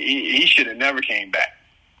molasses. He should have never came back.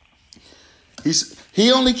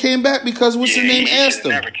 He only came back because what's his name asked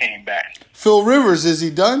him. Never came back. Phil Rivers, is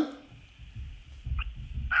he done?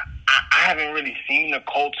 I haven't really seen the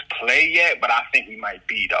Colts play yet, but I think he might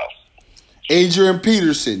be though. Adrian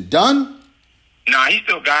Peterson, done? Nah, he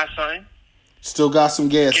still got something. Still got some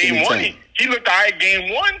gas in the Game 1, tank. he looked all right.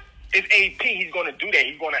 Game 1, it's AP. He's going to do that.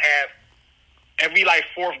 He's going to have every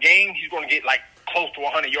fourth game. He's going to get close to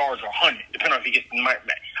 100 yards or 100, depending on if he gets the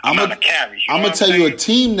amount of carries. I'm gonna tell you a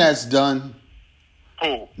team that's done.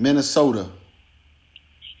 Who? Minnesota.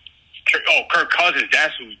 Kirk Cousins.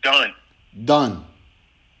 That's who's done. Done.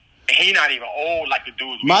 And he not even old like the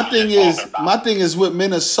dudes. My thing is with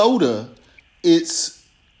Minnesota,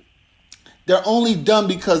 they're only done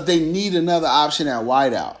because they need another option at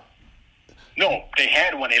wideout. No, they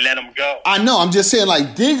had one. They let him go. I know. I'm just saying,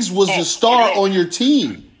 Diggs was the star on your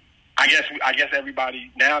team. I guess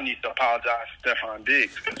everybody now needs to apologize to Stephon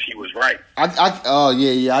Diggs because he was right.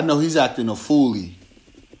 I know he's acting a foolie.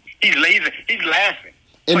 He's lazy. He's laughing.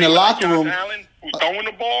 In the locker room, Allen, who's throwing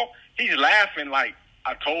the ball, he's laughing like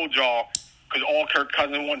I told y'all because all Kirk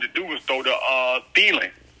Cousins wanted to do was throw to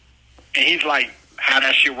Thielen, and he's like, how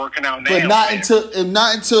that shit working out now? But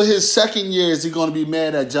not until his second year is he going to be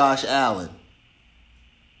mad at Josh Allen.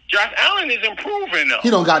 Josh Allen is improving though.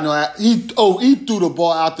 He don't got no. He threw the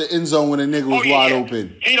ball out the end zone when the nigga was wide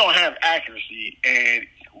open. He don't have accuracy, and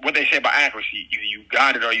what they say about accuracy, either you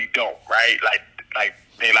got it or you don't, right? Like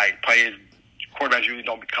they players, quarterbacks usually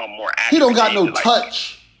don't become more accurate. He don't got no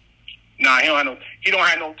touch. Nah, he don't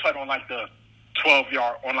have no touch on the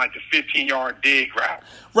 12-yard, on the 15-yard dig route.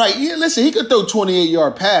 Right. Yeah. Listen, he could throw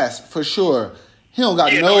 28-yard pass for sure. He don't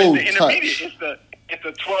got touch. It's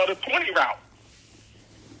the 12 to 20 route.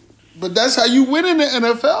 But that's how you win in the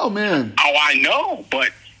NFL, man. Oh, I know,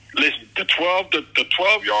 but listen, the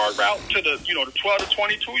 12-yard route to the 12 to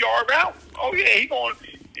 22-yard route. Oh yeah, he going.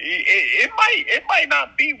 It might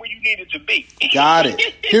not be where you need it to be. Got it.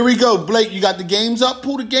 Here we go, Blake. You got the games up.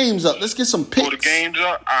 Pull the games up. Let's get some picks. Pull the games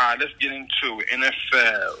up. All right, let's get into it.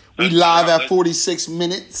 NFL. We live at 46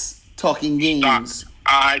 minutes talking games.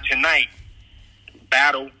 All right, tonight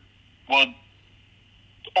battle. Well,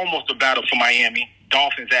 almost a battle for Miami.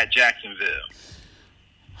 Dolphins at Jacksonville.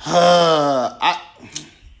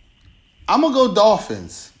 I'm gonna go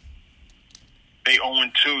Dolphins. They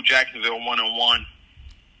 0-2. Jacksonville 1-1.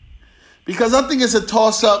 Because I think it's a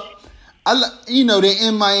toss-up. They're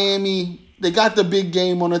in Miami. They got the big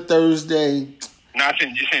game on a Thursday. No, it's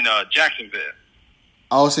in Jacksonville.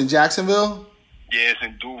 Oh, it's in Jacksonville? Yeah, it's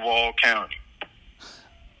in Duval County.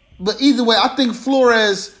 But either way, I think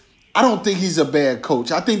Flores, I don't think he's a bad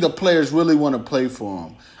coach. I think the players really want to play for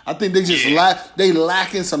him. I think they just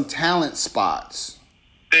lack in some talent spots.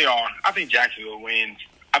 They are. I think Jacksonville wins.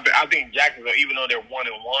 I think Jacksonville, even though they're 1-1,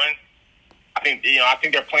 I think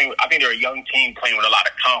they're playing. I think they're a young team playing with a lot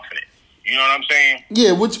of confidence. You know what I'm saying?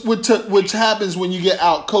 Yeah, which happens when you get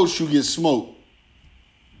out coached, you get smoked.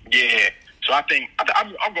 Yeah. So I think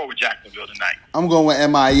I'm going with Jacksonville tonight. I'm going with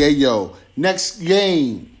MIA, yo. Next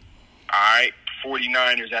game. All right,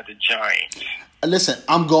 49ers at the Giants. Listen,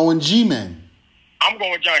 I'm going G-Men. I'm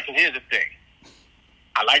going with Giants, because here's the thing.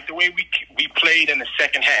 I like the way we played in the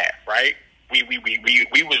second half, right? We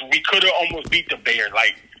could have almost beat the Bears.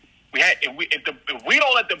 Like if we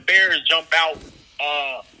don't let the Bears jump out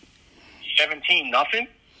 17-0,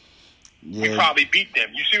 we probably beat them.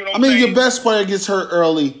 You see what I'm saying? Your best player gets hurt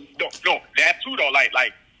early. No, that too though.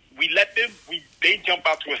 Like we let them. They jump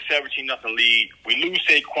out to a 17-0 lead. We lose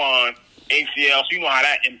Saquon, ACL. So you know how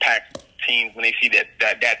that impacts teams when they see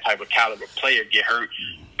that type of caliber player get hurt.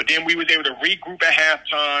 But then we was able to regroup at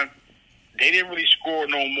halftime. They didn't really score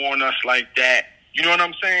no more on us like that. You know what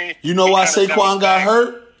I'm saying? You know why Saquon got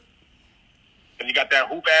hurt? And you got that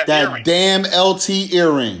hoop-ass That earring. damn LT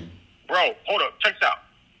earring. Bro, hold up. Check this out.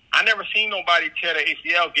 I never seen nobody tear the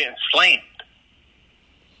ACL getting slammed.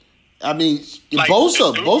 I mean, Like,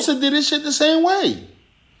 Bosa did his shit the same way.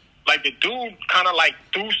 Like, the dude kind of, like,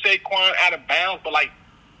 threw Saquon out of bounds, but, like,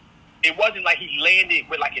 it wasn't like he landed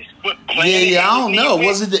with, like, his foot planted. Yeah, I don't know.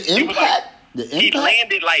 Was it the impact? Like, he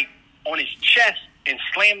landed, like, on his chest and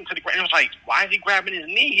slammed him to the ground. It was like, why is he grabbing his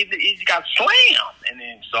knee? He got slammed. And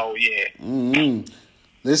then, so, yeah. Mm-hmm.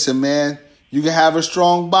 Listen, man, you can have a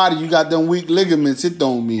strong body. You got them weak ligaments. It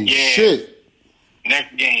don't mean shit.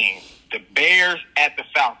 Next game, the Bears at the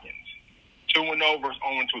Falcons. 2-0 versus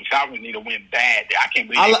 0-2. The Falcons need to win bad. I can't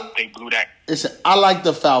believe they blew that. Listen, I like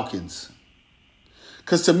the Falcons.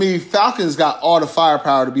 Because to me, Falcons got all the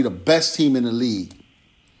firepower to be the best team in the league.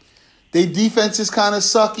 Their defense is kind of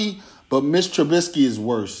sucky, but Mitch Trubisky is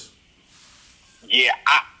worse. Yeah,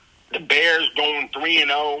 the Bears going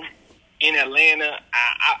 3-0 in Atlanta.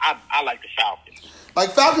 I like the Falcons.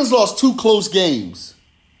 Like, Falcons lost 2 close games.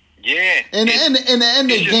 Yeah. And the end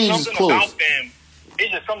of the games is close.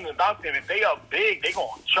 It's just something about them. If they up big, they gonna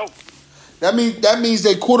choke. That means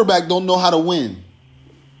their quarterback don't know how to win.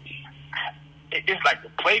 It's like the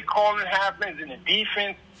play calling happens and the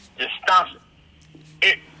defense just stops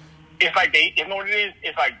it. It's like you know what it is?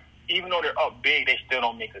 It's like even though they're up big, they still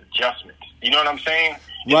don't make adjustments. You know what I'm saying?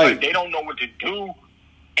 It's right. Like they don't know what to do.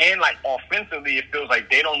 And like offensively, it feels like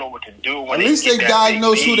they don't know what to do. When At least they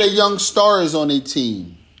diagnose who their young star is on their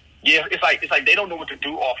team. Yeah, it's like they don't know what to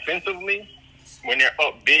do offensively when they're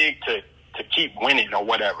up big to keep winning or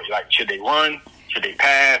whatever. Like, should they run? Should they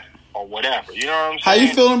pass? Or whatever. You know what I'm saying? How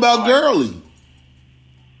you feeling about Gurley?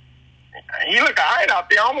 He look all right out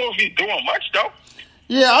there. I don't know if he's doing much, though.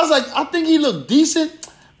 Yeah, I think he looked decent,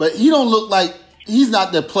 but he don't look like he's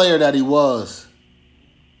not the player that he was.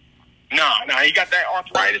 Nah, he got that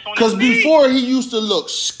arthritis on his Because knee. before he used to look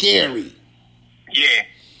scary. Yeah.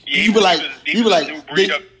 You be like,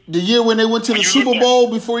 the year when they went to the Super Bowl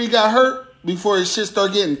before he got hurt, before his shit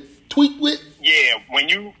started getting tweaked with. Yeah, when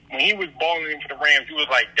he was balling for the Rams, he was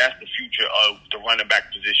like, that's the future of the running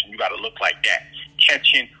back position. You got to look like that.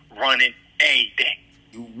 Catching, running, anything.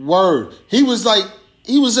 Word. He was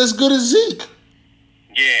as good as Zeke.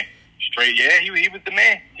 Yeah, straight. Yeah, he was the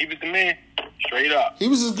man. He was the man. Straight up. He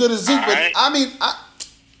was as good as Zeke. All but, right. I mean,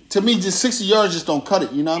 to me, just 60 yards just don't cut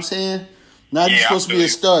it. You know what I'm saying? Now you're supposed to be a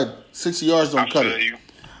stud. 60 yards don't cut it.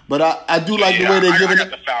 But I do like the way they're giving it. I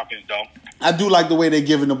got the Falcons, though. I do like the way they're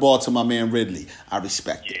giving the ball to my man Ridley. I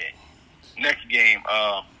respect it. Yeah. Next game,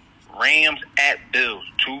 Rams at Bills.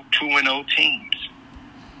 2-0 teams.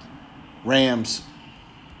 Rams.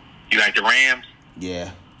 You like the Rams?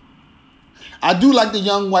 Yeah. I do like the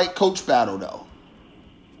young white coach battle, though.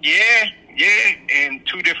 Yeah, and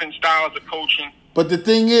 2 different styles of coaching. But the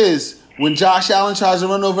thing is, when Josh Allen tries to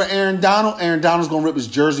run over Aaron Donald's going to rip his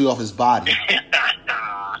jersey off his body.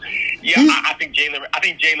 Yeah, I think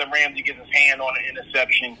Jalen Ramsey gets his hand on an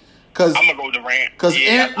interception. I'm gonna go with the Rams. I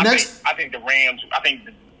think the Rams. I think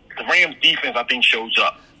the Rams defense. I think shows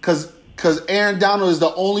up. Because Aaron Donald is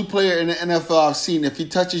the only player in the NFL I've seen. If he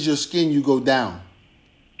touches your skin, you go down.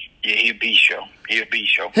 Yeah, he'll be show.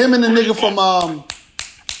 Him and the nigga from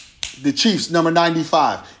The Chiefs, number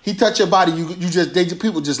 95. He touch your body,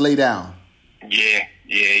 people just lay down. Yeah,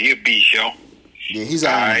 he'll beat you. Yeah, he's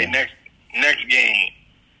all out. Right, next game.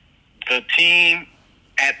 The team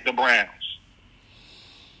at the Browns.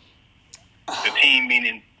 The team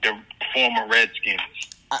meaning the former Redskins.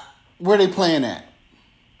 Where they playing at?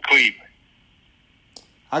 Cleveland.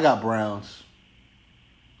 I got Browns.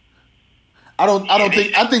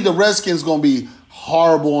 I think the Redskins gonna be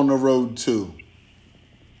horrible on the road too.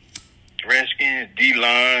 Redskins,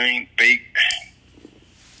 D-line, big.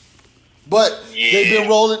 But they've been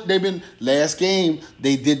rolling. Last game,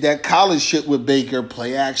 they did that college shit with Baker,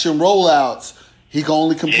 play action rollouts. He can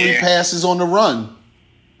only complete passes on the run.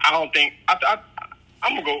 I don't think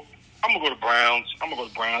I'm gonna go to Browns.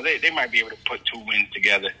 They might be able to put 2 wins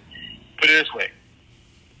together. Put it this way.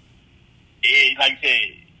 Like I said,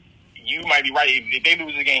 you might be right. If they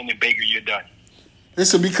lose the game, then Baker, you're done.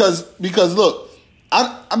 Listen, because look,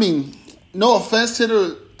 I mean, no offense to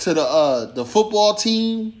the football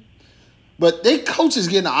team, but they coaches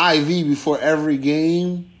getting an IV before every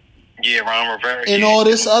game. Yeah, Ron Rivera. And all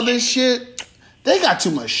this other shit. They got too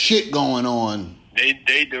much shit going on. They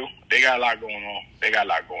do. They got a lot going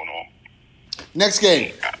on. Next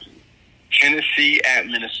game. Tennessee at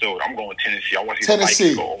Minnesota. I'm going Tennessee. I want to see the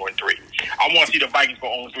Vikings go 0-3. I want to see the Vikings go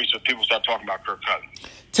 0-3 so people start talking about Kirk Cousins.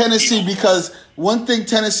 Tennessee, because one thing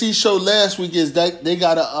Tennessee showed last week is that they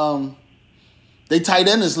got they tight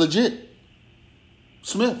end is legit.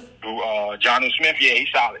 Smith. Jonnu Smith, he's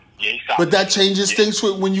solid. But that changes things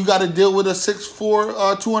when you got to deal with a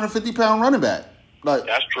 6'4", 250-pound running back. Like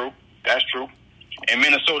That's true. And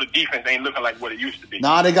Minnesota defense ain't looking like what it used to be.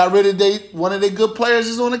 Nah, they got rid of one of their good players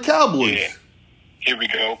is on the Cowboys. Yeah. Here we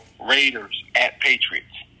go. Raiders at Patriots.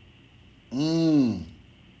 I'm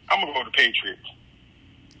going to go to Patriots.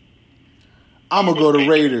 I'm going to go to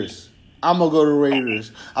Raiders.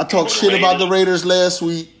 I talked shit about the Raiders last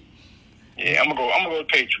week. Yeah, I'm going to go to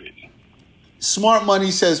Patriots. Smart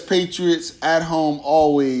money says Patriots at home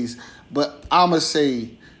always, but I'm going to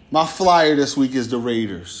say my flyer this week is the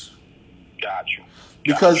Raiders. Got you.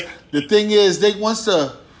 Because the thing is,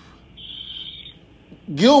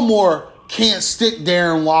 Gilmore can't stick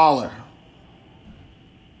Darren Waller.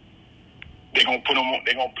 They're gonna put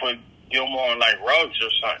Gilmore on like Ruggs or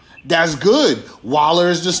something. That's good. Waller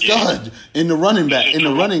is the stud in the running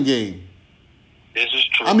game. This is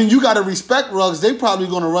true. I mean, you got to respect Ruggs. They probably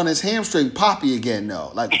going to run his hamstring poppy again,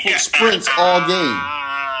 though. Like sprints all game.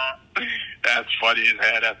 That's funny as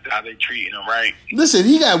hell. That's how they treating him, right? Listen,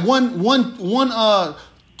 he got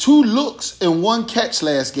two looks and one catch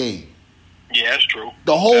last game. Yeah, that's true.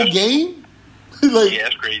 The whole game? Yeah,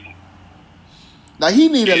 that's crazy. Like he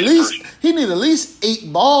need at least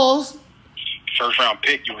 8 balls. First round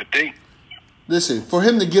pick, you would think. Listen, for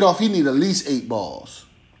him to get off, he need at least 8 balls.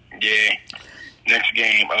 Yeah. Next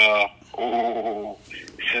game,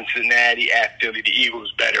 Cincinnati at Philly. The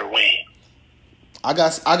Eagles better win. I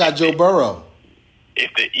got Joe Burrow.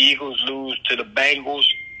 If the Eagles lose to the Bengals,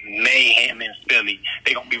 mayhem in Philly.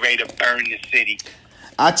 They're gonna be ready to burn the city.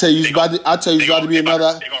 I tell you, it's about to be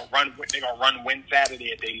another. They're gonna run win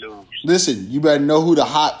Saturday if they lose. Listen, you better know who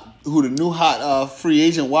the new hot free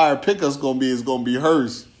agent wire pickups gonna be. Is gonna be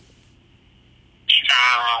Hurst.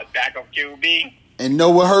 Backup QB. And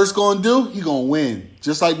know what Hurst gonna do? He gonna win,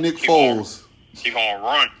 just like Nick Foles. He gonna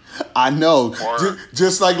run. I know,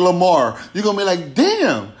 just like Lamar. You're gonna be like,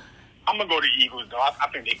 damn. I'm gonna go to Eagles though. I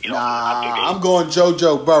think they get I'm going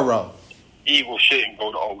JoJo Burrow. Eagles shouldn't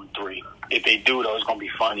go to 0-3. If they do though, it's gonna be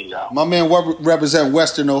funny though. My man represent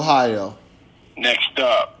Western Ohio. Next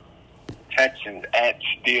up, Texans at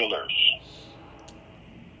Steelers.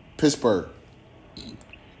 Pittsburgh.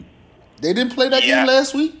 They didn't play that game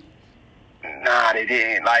last week? Nah, they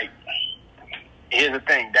didn't. Like, here's the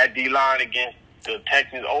thing. That D-line against the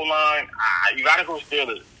Texans O-line, you got to go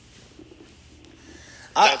Steelers.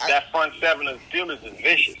 That front seven of the Steelers is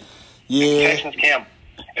vicious. Yeah.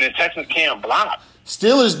 And the Texans can't block.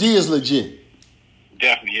 Steelers D is legit.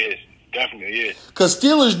 Definitely is. Because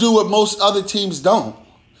Steelers do what most other teams don't.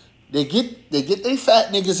 They get their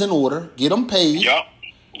fat niggas in order, get them paid. Yup.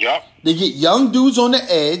 They get young dudes on the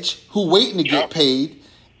edge who waiting to get paid,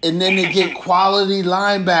 and then they get quality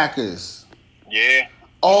linebackers. Yeah.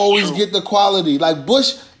 Always get the quality. Like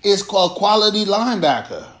Bush is called quality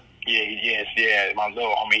linebacker. Yeah. My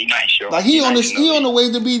little homie, he nice, yo. Like he on the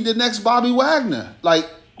way to be the next Bobby Wagner. Like,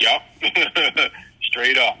 yup.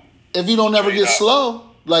 Straight up. If he don't ever get slow,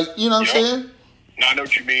 like, you know what I'm saying? No, I know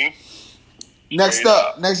what you mean. Next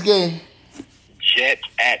up, next game. Jets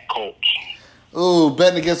at Colts. Ooh,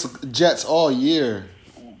 betting against the Jets all year.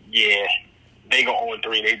 Yeah. They go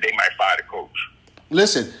 0-3. They might fire the coach.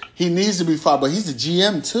 Listen, He needs to be fired, but he's the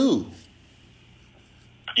GM too.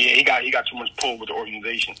 Yeah, he got too much pull with the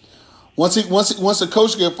organization. Once the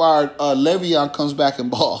coach get fired, Le'Veon comes back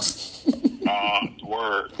and balls.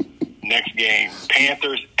 Word. Next game,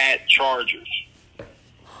 Panthers at Chargers.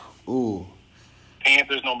 Ooh.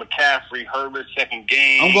 Panthers, no McCaffrey. Herbert, second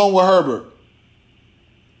game. I'm going with Herbert.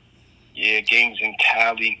 Yeah, game's in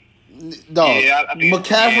Cali. Dog, yeah, I think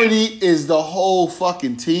McCaffrey is the whole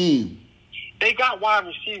fucking team. They got wide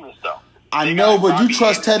receivers, though. I know, but you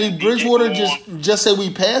trust Teddy Bridgewater just say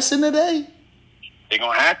we passing today? They're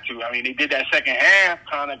going to have to. I mean, they did that second half,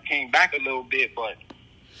 kind of came back a little bit, but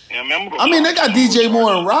you know, I mean, they got DJ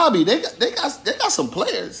Moore and Robbie. They got some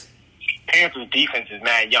players. Panthers defense is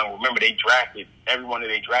mad young. Remember, they drafted every one of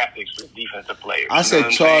their draft picks was defensive players. I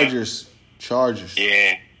said Chargers. Chargers.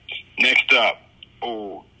 Yeah. Next up,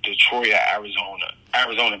 Detroit at Arizona.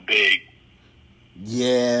 Arizona big.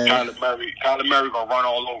 Yeah. Kyler Murray gonna run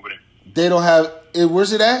all over them. They don't have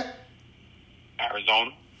where's it at?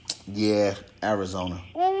 Arizona. Yeah, Arizona.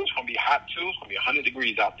 Ooh, it's gonna be hot too. It's gonna be 100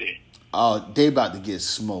 degrees out there. Oh, they about to get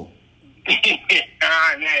smoked.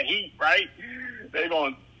 Man, heat, right? They're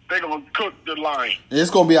gonna cook the line.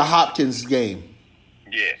 It's gonna be a Hopkins game.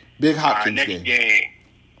 Yeah. Big Hopkins next game.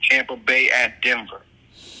 Tampa Bay at Denver.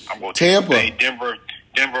 I'm going Tampa. Bay.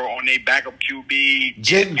 Denver on their backup QB.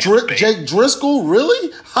 Jake Driscoll,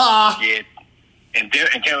 really? Ha! Yeah. And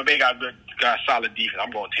Tampa Bay got solid defense.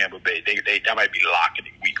 I'm going Tampa Bay. That might be lock of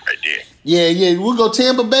the week right there. Yeah. We'll go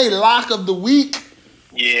Tampa Bay, lock of the week.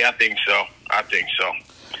 Yeah, I think so.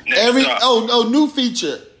 Next new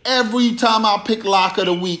feature. Every time I pick lock of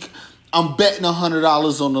the week, I'm betting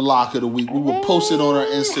 $100 on the lock of the week. We will post it on our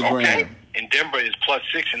Instagram. Okay. And Denver is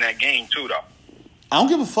 +6 in that game too, though. I don't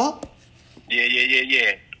give a fuck.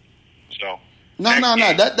 Yeah. So no.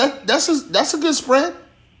 That's a good spread.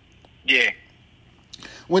 Yeah.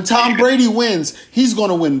 When Tom Brady wins, he's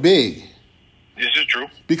gonna win big. This is true.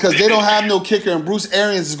 Because they don't have no kicker, and Bruce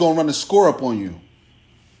Arians is gonna run the score up on you.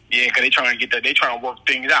 Yeah, because they trying to get that. They trying to work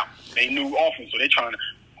things out. They new offense, so they trying to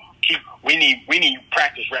keep. We need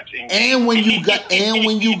practice reps in game. And when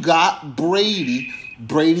you got Brady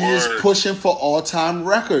is pushing for all-time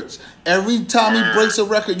records. Every time he breaks a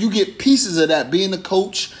record, you get pieces of that. Being the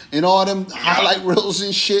coach and all them highlight reels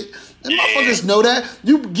and shit. And motherfuckers know that.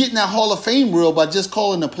 You getting that Hall of Fame reel by just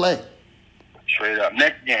calling the play. Straight up.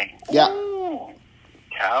 Next game. Yeah. Ooh.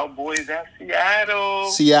 Cowboys at Seattle.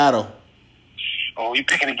 Seattle. Oh, you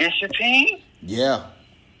picking against your team? Yeah.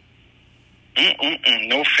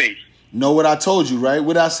 No faith. Know what I told you, right?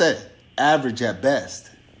 What I said? Average at best.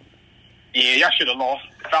 Yeah, y'all should have lost.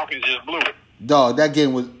 The Falcons just blew it. Dog, that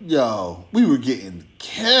game was, we were getting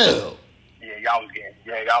killed. Yeah, y'all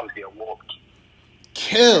was getting whooped.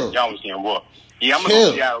 Killed. Y'all was getting whooped. Yeah, I'm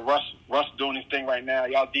going to go see Russ doing his thing right now.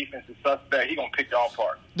 Y'all defense is suspect. He going to pick y'all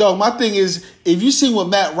apart. Dog, my thing is, if you see what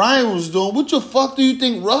Matt Ryan was doing, what the fuck do you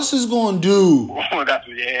think Russ is going to do? Word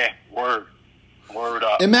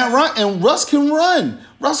up. And Russ can run.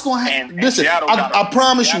 Russ going to have... Listen, I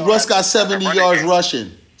promise you, Russ got 70 yards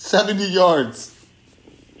rushing. 70 yards.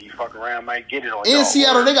 He fuck around, might get it on in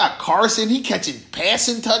Seattle, they got Carson. He catching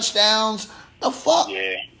passing touchdowns. The fuck?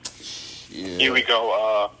 Yeah. Here we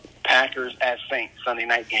go. Packers at Saints, Sunday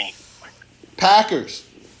night game. Packers.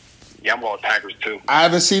 Yeah, I'm going with Packers too. I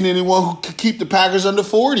haven't seen anyone who could keep the Packers under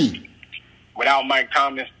 40. Without Mike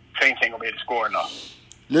Thomas, Saints ain't going to be able to score enough.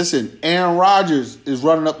 Listen, Aaron Rodgers is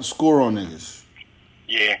running up the score on niggas.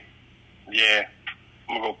 Yeah. I'm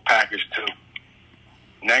going to go Packers too.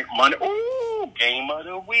 Next Monday, game of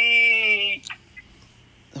the week.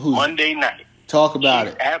 Monday night. Talk about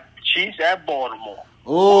it. Chiefs at Baltimore.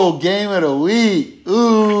 Game of the week.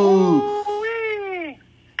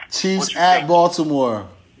 Chiefs at Baltimore.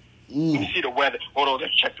 Let me see the weather. Hold on,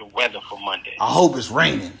 let's check the weather for Monday. I hope it's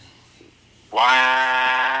raining.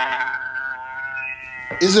 Wow.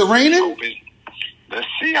 Is it raining? Let's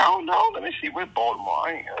see. I don't know. Let me see where Baltimore.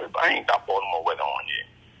 I ain't got Baltimore weather on yet.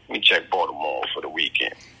 Let me check Baltimore for the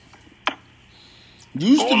weekend.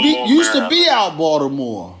 Used to be out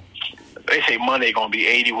Baltimore. They say Monday gonna be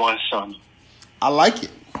 81 sunny. I like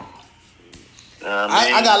it.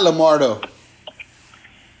 I got Lamar though.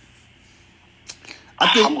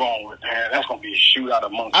 I'm going with that. That's gonna be a shootout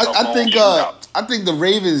amongst. I think the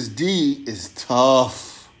Ravens D is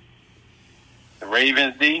tough. The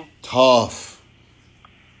Ravens D tough.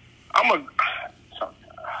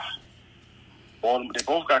 They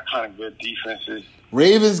both got kind of good defenses.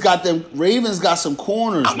 Ravens got some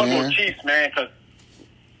corners, I'm gonna man. go Chiefs, man, because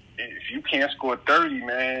if you can't score 30,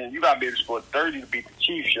 man, you gotta be able to score 30 to beat the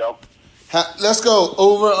Chiefs, yo. Let's go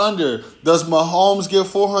over under. Does Mahomes get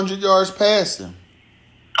 400 yards passing?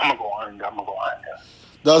 I'm gonna I'm gonna go under.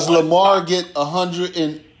 Does Lamar get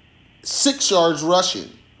 106 yards rushing?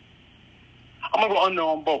 I'm gonna go under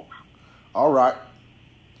on both. All right.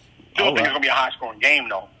 Still think it's gonna be a high scoring game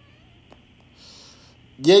though.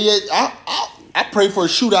 Yeah. I pray for a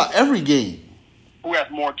shootout every game. Who has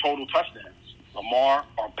more total touchdowns, Lamar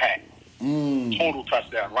or Pat? Total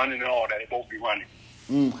touchdown, running and all that. They both be running.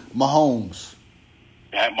 Mahomes.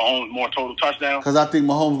 Mahomes more total touchdowns. Because I think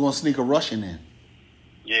Mahomes gonna sneak a rushing in.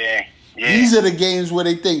 Yeah. These are the games where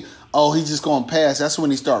they think, oh, he's just gonna pass. That's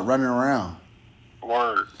when he start running around.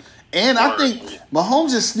 Word. And I think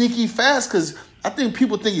Mahomes is sneaky fast because I think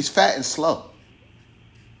people think he's fat and slow.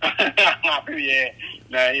 Yeah.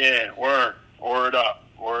 Word up.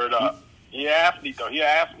 He an athlete though. He an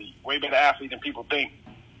athlete. Way better athlete than people think.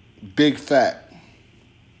 Big fat.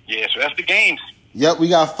 Yeah, so that's the games. Yep, we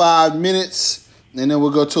got 5 minutes, and then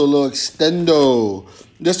we'll go to a little extendo.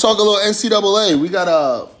 Let's talk a little NCAA. We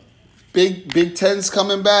got Big Ten's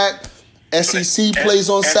coming back. SEC plays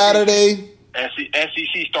on Saturday.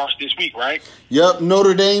 SEC starts this week, right? Yep,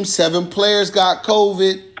 Notre Dame, 7 players got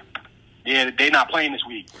COVID. Yeah, they not playing this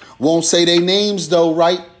week. Won't say their names though,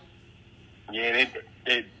 right? Yeah,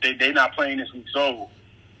 they not playing this week. So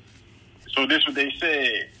this what they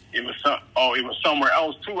said. It was somewhere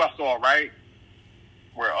else too. I saw, right,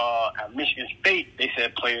 where at Michigan State they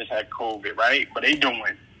said players had COVID, right? But they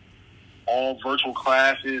doing all virtual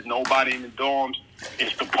classes, nobody in the dorms.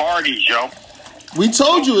 It's the parties, yo. We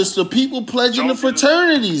told you it's the people pledging the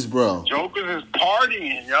fraternities, bro. Jokers is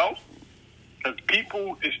partying, yo. Because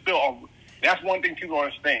people is still. That's one thing people don't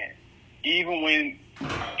understand. Even when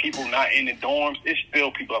people not in the dorms, it's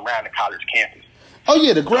still people around the college campus. Oh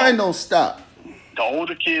yeah, the grind don't stop. The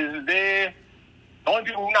older kids is there. The only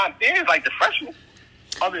people who not there is like the freshmen.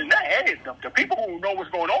 Other than that, hey, the people who know what's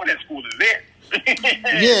going on in school is there.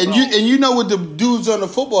 Yeah, and you know what the dudes on the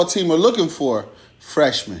football team are looking for?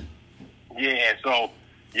 Freshmen. Yeah, so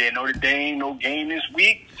Notre Dame, no game this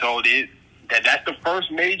week. So that's the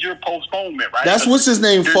first major postponement, right? That's what's his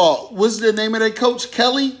name fault. What's the name of that coach?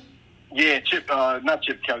 Kelly? Yeah, not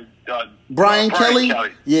Chip Kelly. Brian Kelly?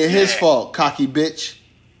 Yeah, his fault. Cocky bitch.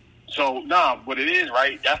 So, what it is,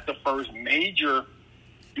 right? That's the first major.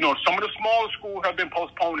 Some of the smaller schools have been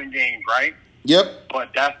postponing games, right? Yep.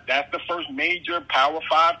 But that's the first major Power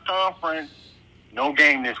 5 conference. No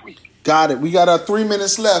game this week. Got it. We got 3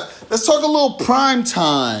 minutes left. Let's talk a little prime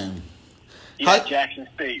time. Yeah, Jackson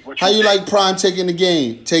State. How you like Prime taking the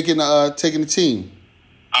game, taking the team?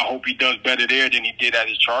 I hope he does better there than he did at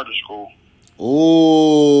his charter school.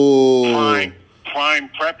 Oh. Prime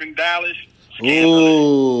prep in Dallas.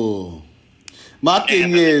 Oh. My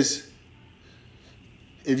thing is,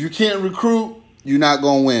 if you can't recruit, you're not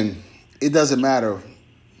going to win. It doesn't matter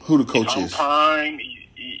who the coach is. Prime,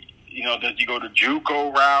 does he go the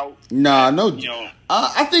JUCO route? Nah, no.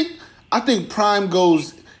 I think Prime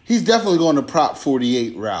goes. He's definitely going to Prop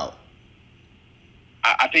 48 route.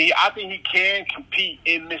 I think he can compete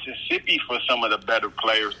in Mississippi for some of the better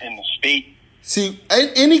players in the state. See,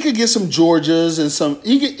 and he could get some Georgias and some.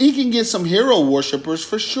 He can get some hero worshipers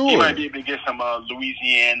for sure. He might be able to get some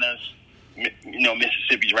Louisianas.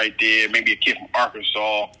 Mississippi's right there. Maybe a kid from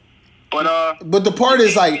Arkansas. But the part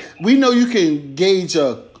is like we know you can gauge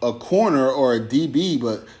a corner or a DB,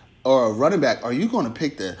 or a running back. Are you going to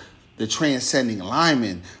pick the transcending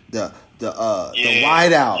lineman, the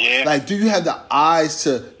wideout? Yeah. Like, do you have the eyes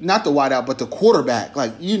to not the wideout, but the quarterback?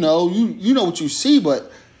 Like, you know what you see,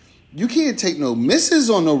 but you can't take no misses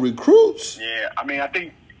on no recruits. Yeah, I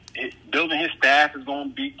think building his staff is going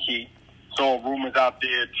to be key. So rumors out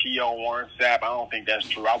there, T.O. Warren Sapp. I don't think that's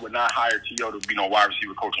true. I would not hire T.O. to be no wide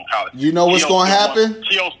receiver coach in college. You know what's going to happen?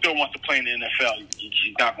 T.O. still wants to play in the NFL.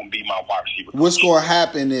 He's not going to be my wide receiver coach. What's going to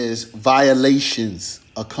happen is violations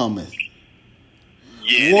are coming.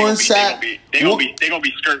 Yeah, Warren Sapp. They're going to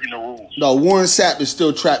be skirting the rules. No, Warren Sapp is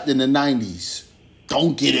still trapped in the 90s.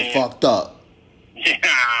 Don't get it fucked up. Yeah.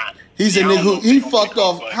 He's a nigga he fucked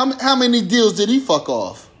off. How many deals did he fuck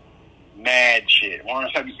off? Mad shit. Warren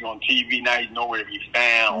Sapp used to be on TV. Now he's nowhere to be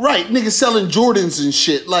found. Right, niggas selling Jordans and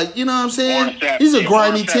shit. Like, you know what I'm saying? He's a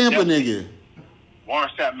grimy Tampa nigga. Warren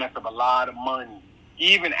Sapp messed up a lot of money.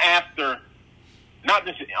 Even after, not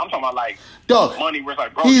this, I'm talking about like money where it's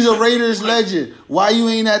like, bro. He's a Raiders legend. Why you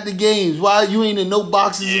ain't at the games? Why you ain't in no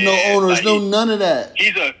boxes and no owners? Like none of that.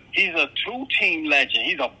 He's a 2-team legend.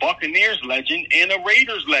 He's a Buccaneers legend and a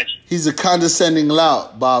Raiders legend. He's a condescending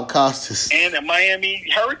lout, Bob Costas. And a Miami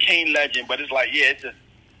Hurricane legend. But it's like, it's just,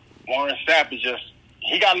 Warren Sapp is just,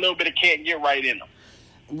 he got a little bit of can't get right in him.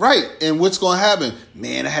 Right. And what's going to happen?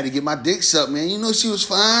 Man, I had to get my dick sucked, man. You know she was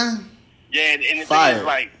fine. Yeah, and the thing is,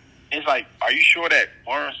 like, it's like, are you sure that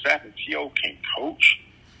Warren Sapp and T.O. can coach?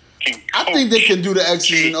 I think they can do the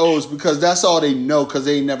X's and O's because that's all they know because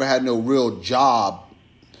they ain't never had no real job.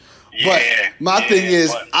 But my thing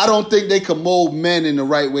is, I don't think they can mold men in the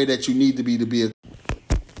right way that you need to be a.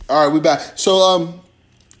 All right, we back. So,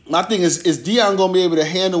 my thing is Deion gonna be able to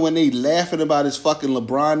handle when they laughing about his fucking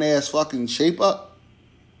LeBron ass fucking shape up?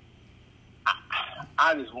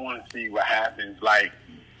 I just want to see what happens. Like,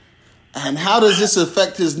 and how does this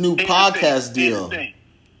affect his new podcast deal?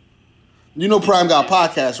 You know, Prime got a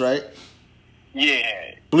podcast, right?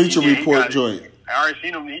 Yeah, Bleacher Report joint. I already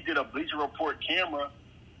seen him. He did a Bleacher Report camera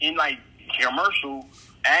in like commercial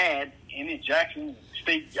ad in the Jackson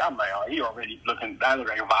State. I'm like, oh, he already looking. That looks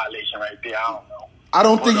like a violation right there. I don't know.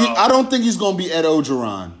 I don't think he's gonna be Ed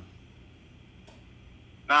Ogeron.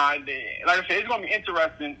 Nah, like I said, it's gonna be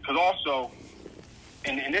interesting because also,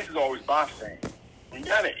 and this is always my thing. When you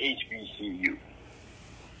got an HBCU,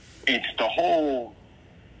 it's the whole.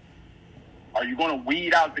 Are you going to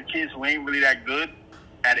weed out the kids who ain't really that good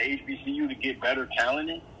at an HBCU to get better talent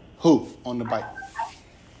in? Who? On the bike.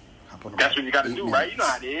 That's what you got to do, right? You know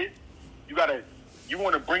how it is. You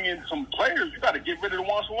want to bring in some players, you got to get rid of the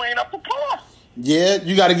ones who ain't up to par. Yeah,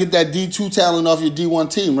 you got to get that D2 talent off your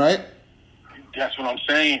D1 team, right? That's what I'm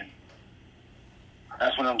saying.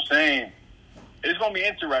 It's going to be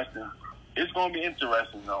interesting. It's going to be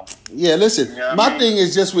interesting, though. Yeah, listen. You know my thing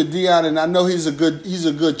is just with Deion, and I know he's a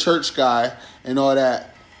good church guy and all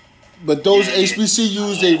that. But those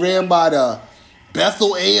HBCUs, they ran by the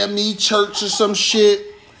Bethel AME Church or some shit.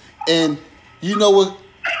 And you know what?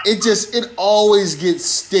 It always gets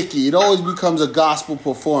sticky. It always becomes a gospel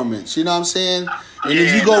performance. You know what I'm saying? And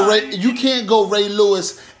if you go you can't go Ray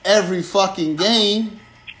Lewis every fucking game.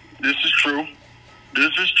 This is true.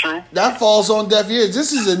 That falls on deaf ears.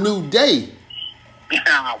 This is a new day.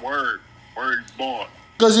 Yeah, word, boy.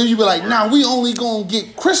 Because then you be like, nah, we only gonna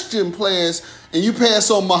get Christian players, and you pass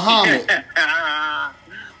on Muhammad.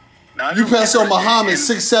 You pass on Muhammad,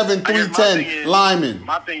 6'7", 310 lineman.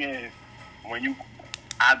 My thing is,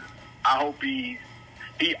 I hope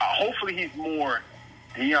hopefully he's more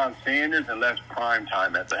Deion Sanders and less prime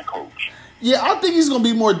time as that coach. Yeah, I think he's gonna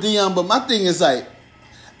be more Deion, but my thing is like,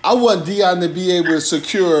 I want Deion to be able to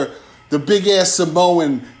secure the big ass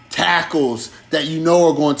Samoan tackles that you know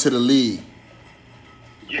are going to the league.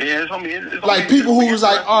 Yeah, it's like people who was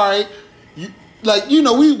like, all right,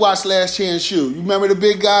 we watched Last Chance U. You remember the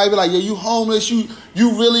big guy? Be like, you homeless? You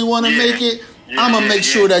really want to make it? I'm gonna make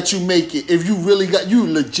sure that you make it. If you really you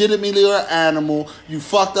legitimately are an animal, you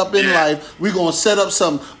fucked up in life, we're gonna set up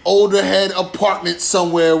some older head apartment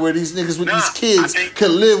somewhere where these niggas with these kids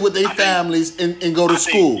can live with their families and go to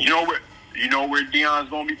school. You know where Deion's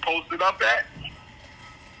gonna be posted up at?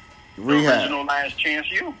 Rehab. The original Last Chance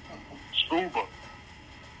U. Scuba.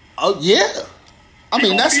 Oh yeah. I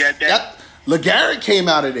mean that LeGarrette came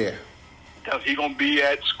out of there. Because he gonna be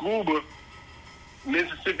at Scuba,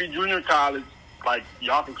 Mississippi Junior College. Like,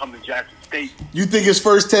 y'all can come to Jackson State. You think his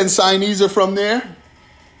first 10 signees are from there?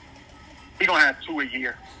 He gonna have 2 a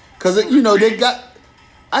year. Because, they got...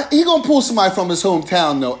 he gonna pull somebody from his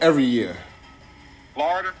hometown, though, every year.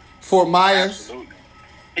 Florida? Fort Myers? Absolutely.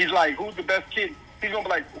 He's like, who's the best kid? He's gonna be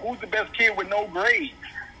like, who's the best kid with no grades?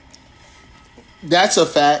 That's a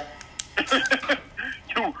fact.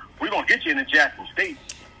 We're gonna get you into Jackson State.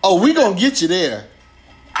 Oh, we gonna get you there.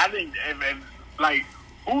 I think,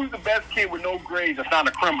 who's the best kid with no grades that's not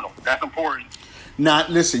a criminal? That's important.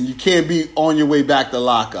 Listen, you can't be on your way back to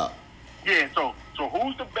lockup. Yeah, so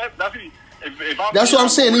who's the best? That's what I'm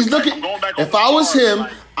saying. He's looking. If I was him,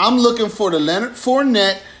 I'm looking for the Leonard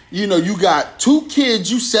Fournette. You got 2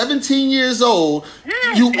 kids. You 17 years old.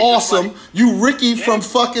 Yeah, you awesome. You Ricky from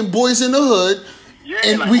fucking Boys in the Hood. Yeah,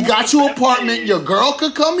 and we got you an apartment. Kid? Your girl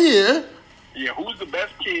could come here. Yeah, who's the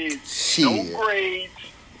best kid? No grades,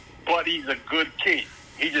 but he's a good kid.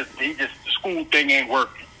 He just the school thing ain't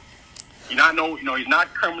working. He's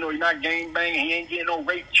not criminal. He's not gang banging. He ain't getting no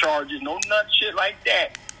rape charges, no nut shit like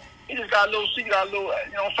that. He just got a little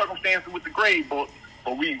circumstances with the grade, but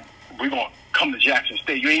we gonna come to Jackson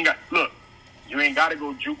State. You ain't got to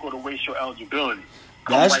go JUCO to waste your eligibility.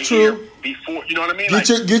 That's true. Before, you know what I mean?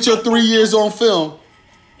 Get your 3 years on film.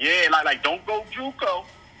 Yeah, don't go JUCO.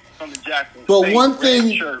 Come to Jackson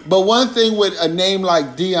State. But one thing with a name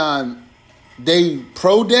like Deion, they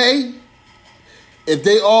pro day. If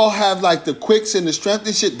they all have the quicks and the strength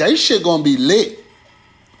and shit, they shit gonna be lit.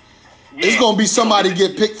 Yeah. It's gonna be somebody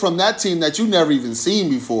get picked from that team that you never even seen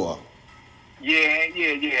before. Yeah.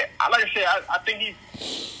 Like I said, I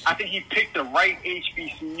think he picked the right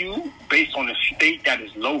HBCU based on the state that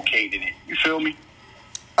is located in. You feel me?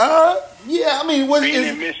 Yeah, I mean,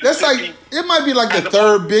 Being in that's like Mississippi, it might be like the as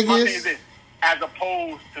third opposed- my thing is biggest. this, as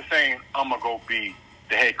opposed to saying I'm gonna go be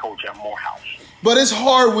the head coach at Morehouse. But it's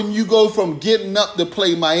hard when you go from getting up to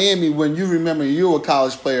play Miami when you remember you were a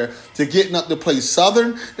college player to getting up to play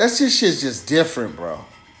Southern. That's just shit's just different, bro.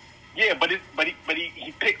 Yeah, but he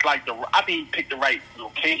picked like I think he picked the right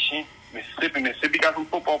location. Mississippi got some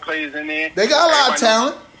football players in there. They got a lot of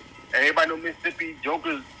talent. Everybody know Mississippi.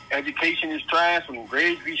 Joker's education is trash. When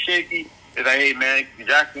grades be shaky, it's like, hey man,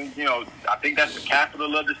 Jackson. You know, I think that's the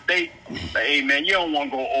capital of the state. Like, hey man, you don't want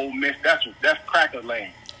to go Ole Miss. That's cracker lane.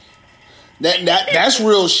 That's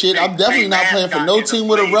real shit. I'm definitely not playing for no team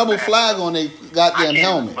with a rebel flag on their goddamn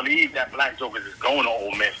helmet. I can't believe that Black Jokers is going to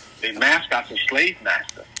Ole Miss. Their mascot's a slave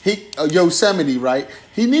master. He Yosemite, right?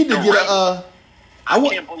 He need to get a. I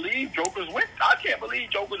can't believe Jokers went. I can't believe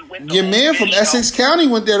Jokers went. To Your Ole man Miss, from Essex County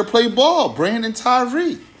went there to play ball. Brandon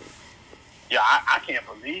Tyree. Yeah, I can't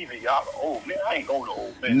believe it, y'all. Oh man, I ain't going to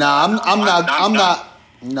Ole Miss. Nah, I'm not.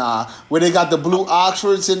 Nah, where they got the blue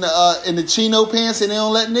Oxfords in the chino pants and they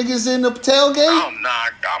don't let niggas in the tailgate. I'm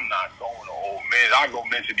not going to Ole Miss. I go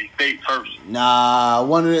Mississippi State first. Nah,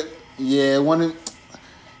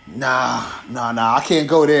 Nah, I can't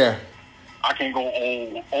go there. I can't go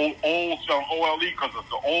old South OLE because it's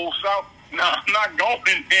the old South. Nah, I'm not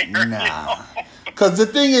going there. Nah, because the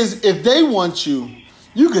thing is, if they want you,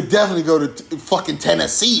 you could definitely go to fucking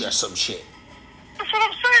Tennessee or some shit. That's what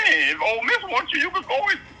I'm saying. If Ole Miss wants you,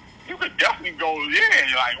 you could definitely go.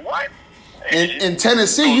 Yeah, like what? In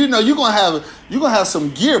Tennessee, you know you're gonna have some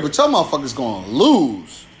gear, but your motherfuckers gonna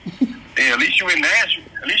lose. Yeah, at least you in Nashville.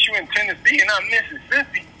 At least you in Tennessee and not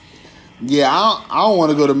Mississippi. Yeah, I don't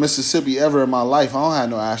want to go to Mississippi ever in my life. I don't have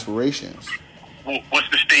no aspirations. Well, what's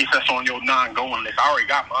the states that's on your non-going list? I already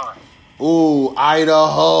got mine. Ooh,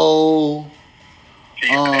 Idaho. See,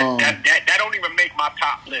 that don't even make my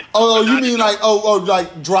top list. Oh, you mean like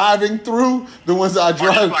like driving through the ones that I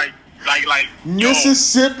drive? Like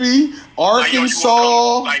Mississippi,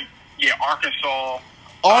 Arkansas. Arkansas,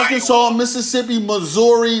 Iowa. Mississippi,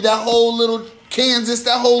 Missouri, that whole little Kansas,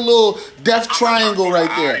 that whole little death triangle right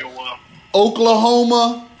there. Iowa.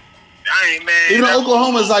 Oklahoma. Man, even though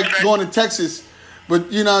Oklahoma is like going to Texas,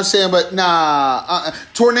 but you know what I'm saying. But nah,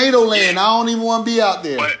 Tornado Land. I don't even want to be out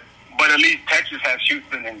there. But at least Texas has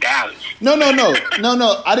Houston and Dallas. No.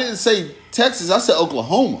 I didn't say Texas. I said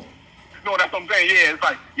Oklahoma. No, that's what I'm saying.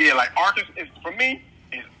 Yeah, like Arkansas. For me,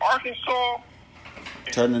 it's Arkansas.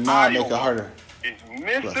 Turn the knob, make it harder. It's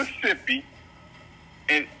Mississippi,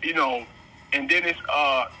 and and then it's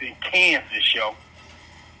in Kansas, yo.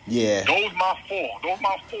 Yeah. Those my four.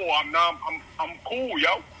 I'm cool,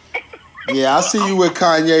 yo. Yeah, I see you with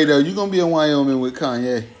Kanye though. You gonna be in Wyoming with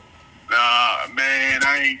Kanye? Nah, man,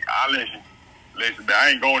 listen, man, I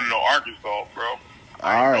ain't going to no Arkansas, bro.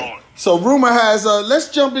 All right. So rumor has let's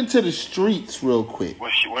jump into the streets real quick.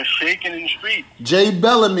 What's shaking in the street? Jay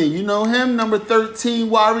Bellamy, you know him, number 13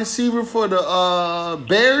 wide receiver for the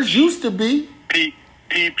Bears, used to be.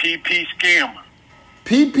 PPP scammer.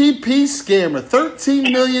 PPP scammer,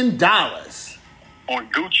 $13 million. On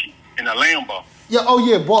Gucci in a Lambo.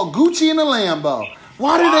 Yeah, bought Gucci in a Lambo.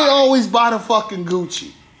 Why do they always buy the fucking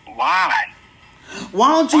Gucci? Why?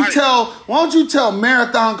 Why don't you tell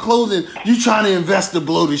Marathon Clothing you trying to invest to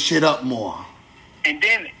blow this shit up more? And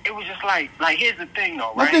then it was just like here's the thing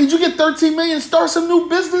though, right? I think you get $13 million, start some new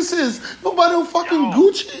businesses. Nobody will fucking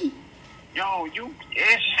Gucci.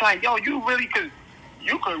 It's just like, you really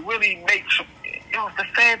you could really make some. If the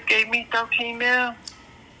feds gave me $13 million,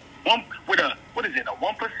 with a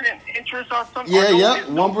 1% interest or something. Yeah,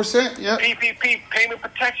 1%. Yeah. PPP payment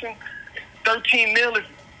protection, $13 million.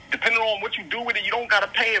 Depending on what you do with it, you don't gotta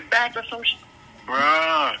pay it back or some shit,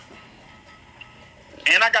 bruh.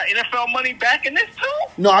 And I got NFL money back in this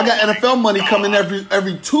too. No, I got NFL money coming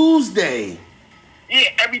every Tuesday. Yeah,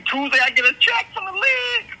 every Tuesday I get a check from the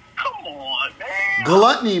league. Come on, man.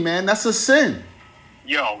 Gluttony, man, that's a sin.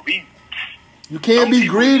 You can't be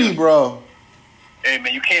greedy, bro. Hey,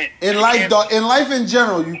 man, you can't. In life in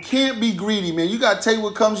general, you can't be greedy, man. You gotta take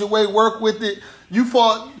what comes your way, work with it.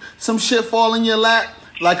 Some shit fall in your lap.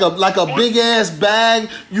 Like a big ass bag,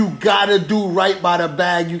 you gotta do right by the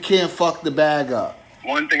bag. You can't fuck the bag up.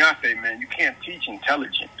 One thing I say, man, you can't teach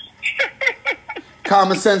intelligence.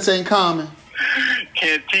 Common sense ain't common.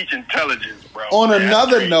 Can't teach intelligence, bro. On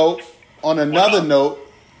another note,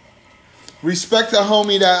 respect the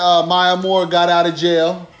homie that Maya Moore got out of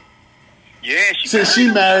jail. Yeah, since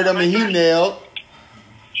she married him and he nailed.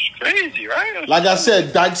 It's crazy, right? Like I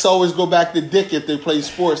said, dykes always go back to dick if they play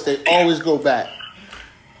sports. They always go back.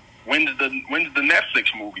 When's the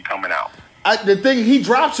Netflix movie coming out? The thing, he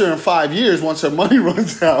drops her in 5 years once her money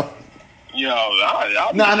runs out. Yo,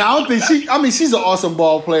 I don't think she. I mean, she's an awesome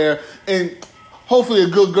ball player, and hopefully a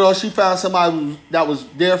good girl. She found somebody that was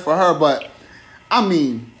there for her. But I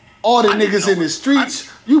mean, all the niggas in the streets,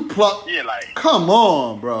 you pluck. Yeah, like, come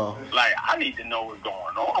on, bro. Like, I need to know what's going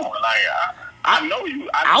on. Like, I know you.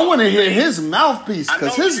 I want to hear his mouthpiece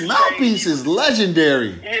because his mouthpiece is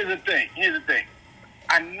legendary. Here's the thing.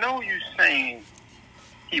 I know you saying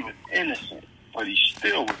he was innocent, but he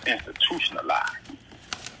still was institutionalized.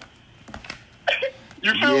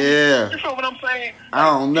 You feel me? You feel what I'm saying? Like, I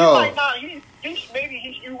don't know. You're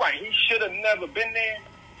right. He should have never been there,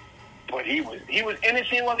 but he was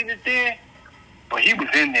innocent while he was there. But he was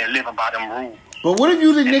in there living by them rules. But what if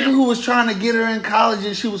you the nigga who was trying to get her in college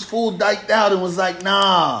and she was full diked out and was like,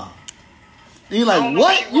 nah? And you like,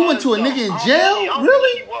 what? You went to a nigga in jail?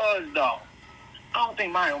 Really? She was though. I don't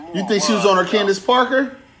think Maya Moore. You think she was on her Candace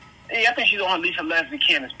Parker? Yeah, I think she's on Lisa Leslie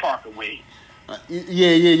Candace Parker way. Yeah.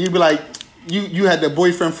 You'd be like, you had that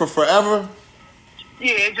boyfriend for forever?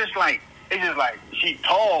 Yeah, it's just like she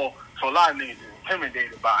tall, so a lot of niggas is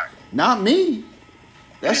intimidated by her. Not me.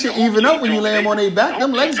 That shit even up when you lay them on their back.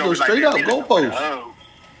 Them legs go straight up, goalpost. You know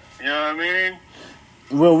what I mean?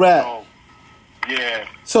 Real rap. So, yeah.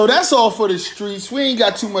 So that's all for the streets. We ain't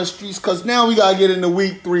got too much streets because now we got to get into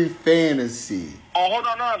week 3 fantasy. Oh, hold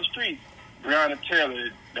on, the streets. Breonna Taylor,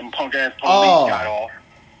 them punk-ass police got off.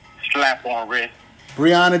 Slap on wrist.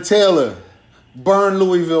 Breonna Taylor. Burn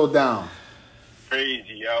Louisville down.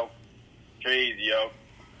 Crazy, yo.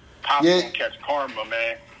 Cops gonna catch karma,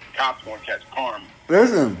 man. Cops gonna catch karma.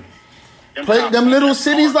 Listen, play them little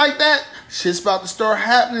cities like that. Shit's about to start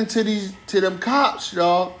happening to them cops,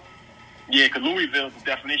 y'all. Yeah, because Louisville's the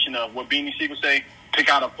definition of what Beanie Siegel say: pick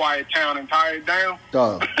out a quiet town and tie it down.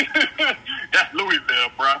 Dog. That's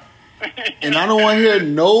Louisville, bro. And I don't want to hear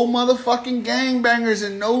no motherfucking gangbangers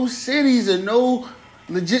in no cities or no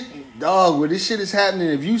legit dog. Where this shit is happening,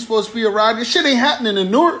 if you supposed to be a rider, this shit ain't happening in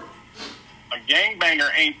Newark. A gangbanger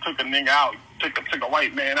ain't took a nigga out. Took a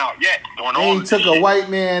white man out yet. They ain't took a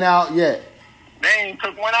white man out yet. They ain't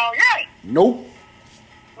took one out yet. Nope.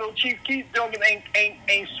 Little Chief Keith Duggan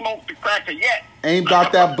ain't smoked the cracker yet. Ain't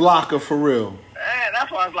about that blocker for real. Man,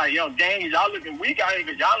 that's why I was like, yo, gang, y'all looking weak out here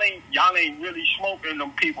because y'all ain't really smoking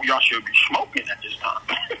them people y'all should be smoking at this time.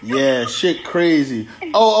 Yeah, shit crazy.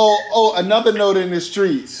 Oh, another note in the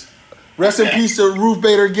streets. Rest in peace to Ruth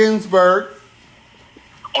Bader Ginsburg.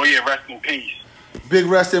 Oh yeah, rest in peace. Big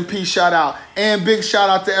rest in peace shout out. And big shout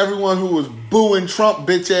out to everyone who was booing Trump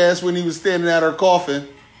bitch ass when he was standing at her coffin.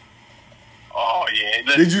 Oh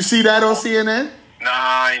yeah. Did you see that on CNN? Nah,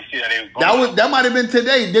 I ain't see that. That might have been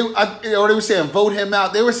today. They were saying vote him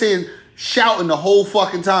out. They were saying shouting the whole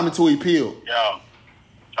fucking time until he peeled. Yo,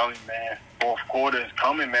 tell me, man. Fourth quarter is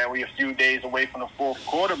coming, man. We a few days away from the fourth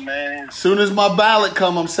quarter, man. As soon as my ballot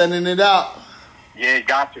come, I'm sending it out. Yeah,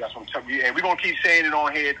 got to. That's what I'm telling you. Hey, we're gonna keep saying it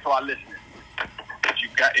on here to our listeners.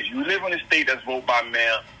 If you live in a state that's vote by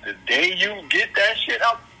mail, the day you get that shit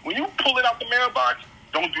out, when you pull it out the mailbox,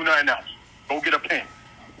 don't do nothing else. Go get a pen.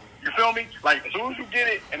 You feel me? Like, as soon as you get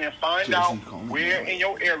it, and then find out where in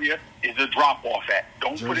your area is the drop-off at.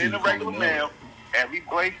 Don't put it in the regular mail. Every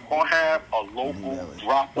place gonna have a local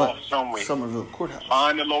drop-off somewhere. Somerville Courthouse.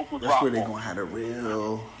 Find the local drop-off. That's where they gonna have the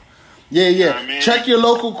real... Yeah. You know what I mean? Check your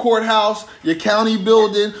local courthouse, your county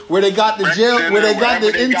building, where they got the jail, where they got the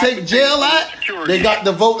intake jail at. They got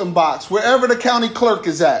the voting box. Wherever the county clerk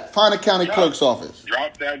is at, find a county clerk's office.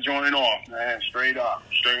 Drop that joint off, man. Straight up.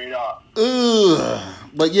 Ugh.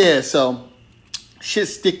 But yeah, so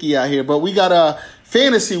shit's sticky out here. But we got a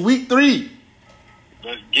fantasy week 3.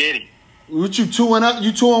 Let's get it. What you 2-up?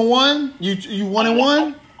 You 2-1? You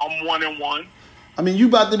 1-1? I'm 1-1. I mean, you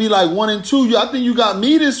about to be like 1-2. I think you got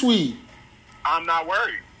me this week. I'm not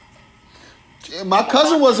worried. My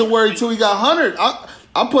cousin wasn't worried till he got 100.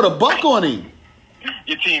 I put a buck on him.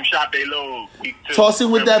 Your team shot their load week 2.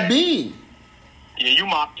 Tossing with that bean. Yeah, you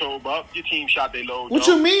mocked Tobe up. Your team shot their load. What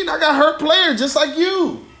you mean? I got hurt players just like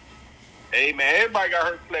you. Hey, man, everybody got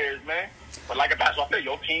hurt players, man. But like that's what I said,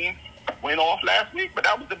 your team went off last week, but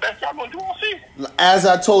that was the best y'all gonna do all season. As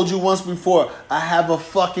I told you once before, I have a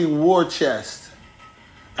fucking war chest.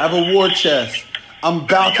 I have a war chest. I'm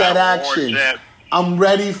about that action. I'm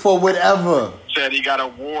ready for whatever. Said he got a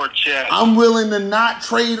war chest. I'm willing to not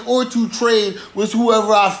trade or to trade with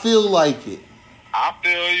whoever I feel like it. I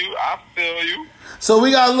feel you. So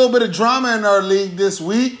we got a little bit of drama in our league this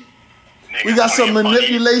week. We got some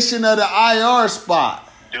manipulation of the IR spot.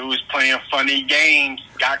 Dude's playing funny games.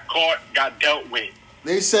 Got caught, got dealt with.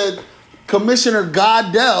 They said Commissioner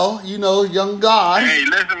Goddell, young God. Hey,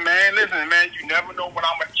 listen, man. man. Listen, man. You never know when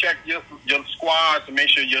I'm gonna check your squad to make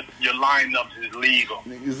sure your lineups is legal.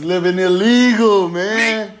 Niggas living illegal,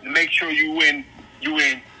 man. Make sure you in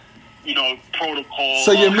protocol.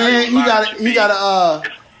 So your man, he got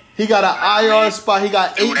an IR spot. He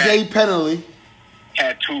got 8-day penalty.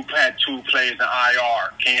 Had two players in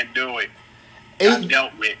IR. Can't do it. Got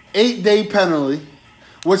dealt with. 8-day penalty,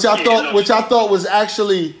 which I thought was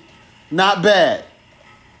actually not bad.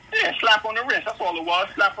 Yeah, slap on the wrist. That's all it was.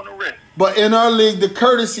 Slap on the wrist. But in our league, the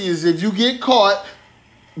courtesy is if you get caught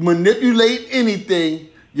manipulate anything,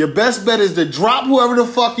 your best bet is to drop whoever the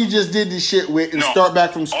fuck you just did this shit with and start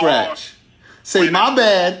back from scratch. Say my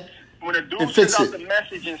bad. When a dude and fix sends out it. the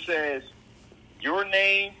message and says your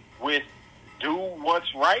name with do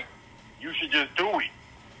what's right, you should just do it.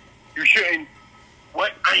 You shouldn't.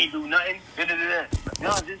 What? I ain't do nothing.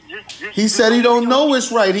 No, just. He said he don't know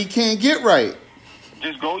what's right. He can't get right.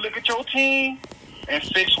 Just go look at your team and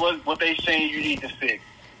fix what they saying you need to fix.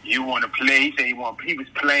 You want to play? He said he was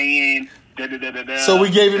playing. So we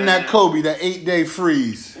gave him that Kobe, that 8-day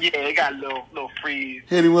freeze. Yeah, he got a little freeze.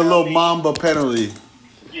 Hit him with a little Mamba penalty.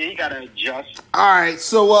 Yeah, he got to adjust. All right,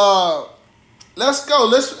 so let's go.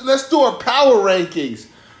 Let's do our power rankings.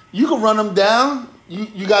 You can run them down.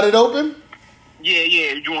 You got it open? Yeah.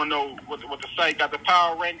 You want to know what the site got the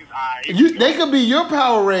power rankings? All right, They could be your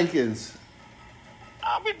power rankings.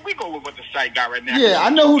 We go with what the site got right now. Yeah, I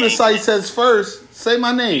know who the site says first. Say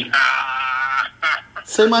my name.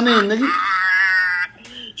 Say my name, nigga.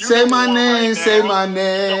 Say my name. Say my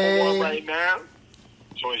name. Number one right now.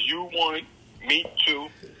 So it's you 1, me 2,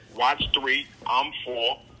 Watch 3, I'm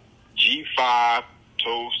 4, G5,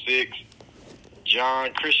 Toe 6,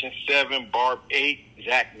 John Christian 7, Barb 8,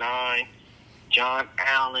 Zach 9, John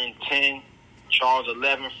Allen 10, Charles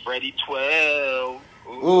 11, Freddie 12.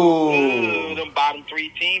 Ooh, them bottom 3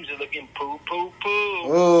 teams are looking poo.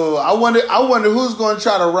 Oh, I wonder who's going to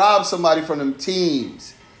try to rob somebody from them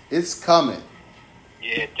teams. It's coming.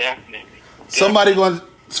 Yeah, definitely.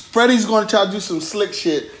 Freddie's going to try to do some slick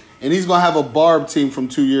shit, and he's going to have a Barb team from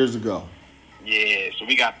 2 years ago. Yeah, so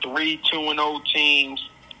we got 3 2-0 teams,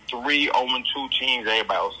 3 0-2 teams.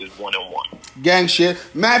 Everybody else is 1-1. Gang shit.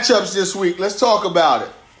 Matchups this week. Let's talk about it.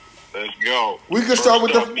 Let's go. We can start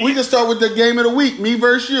with the game of the week. Me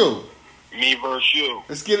versus you. Me versus you.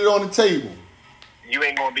 Let's get it on the table. You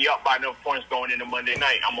ain't gonna be up by enough points going into Monday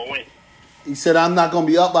night. I'm gonna win. He said I'm not gonna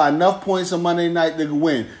be up by enough points on Monday night to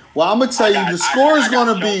win. Well, I'm gonna tell you the score is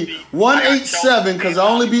gonna be 187 because I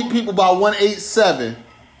only beat people by 187.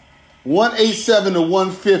 187 to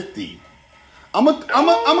 150. I'm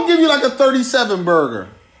gonna give you like a 37 burger.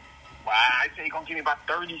 Wow, I say you're going to give me about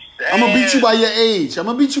 37. I'm going to beat you by your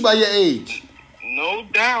age. No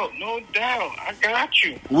doubt. I got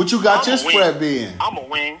you. What you got your spread being? I'm going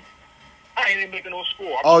to win. I ain't even making no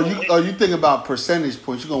score. You think about percentage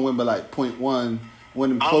points. You're going to win by like 0.1, win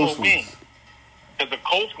them close ones. Because the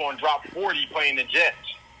Colts going to drop 40 playing the Jets.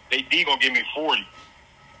 They D going to give me 40.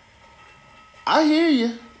 I hear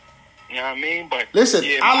you. You know what I mean? But listen,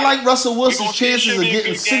 I like Russell Wilson's chances of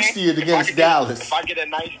getting 60 against Dallas. If I get a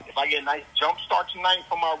nice jump start tonight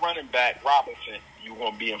from my running back Robinson, you're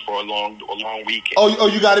gonna be in for a long weekend. Oh,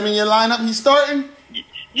 you got him in your lineup? He's starting?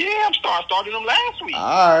 Yeah, I'm starting him last week.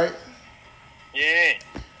 All right. Yeah.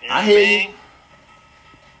 I hear you.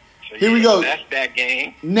 So, here we go. That's that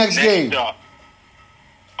game. Next game. Up.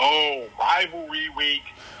 Oh, rivalry week.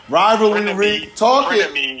 Rivalry week. Talk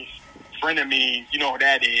it. Frenemies. You know what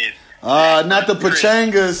that is. Not the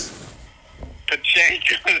Pachangas.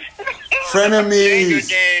 Pachangas. Frenemies.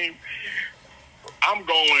 Game. I'm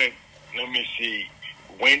going, let me see.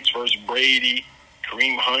 Wentz versus Brady.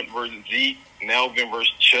 Kareem Hunt versus Zeke. Melvin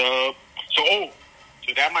versus Chubb. So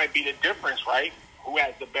that might be the difference, right? Who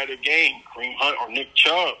has the better game, Kareem Hunt or Nick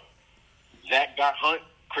Chubb? Zach got Hunt.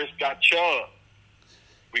 Chris got Chubb.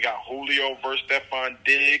 We got Julio versus Stephon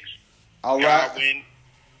Diggs. All right. Godwin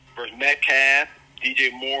versus Metcalf.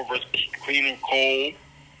 DJ Moore versus Cleveland Cole.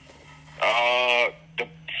 The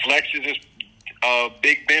flexes is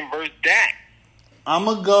Big Ben versus Dak. I'm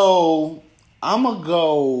gonna go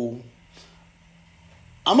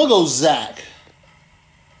Zach.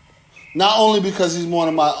 Not only because he's one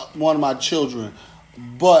of my children,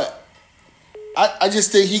 but I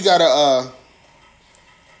just think he got a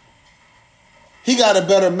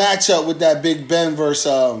better matchup with that Big Ben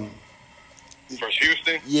versus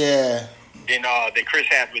Houston. Yeah. Than Chris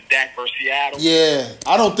has with Dak versus Seattle. Yeah,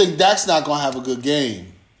 I don't think Dak's not gonna have a good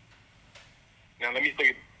game. Now let me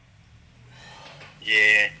think.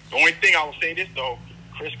 Yeah, the only thing I will say this though,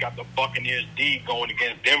 Chris got the Buccaneers D going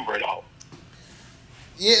against Denver though.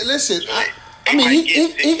 Yeah, listen, I mean,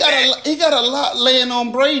 he got a lot laying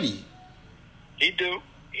on Brady. He do.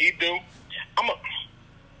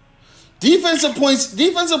 Defensive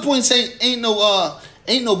points ain't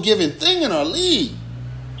no given thing in our league.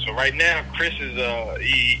 So right now, Chris is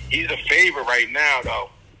he's a favorite right now though.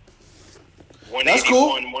 That's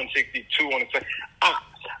cool. 162 on the second.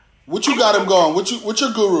 What you got him going? What's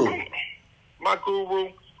your guru? My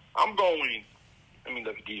guru, I'm going. Let me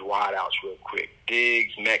look at these wideouts real quick.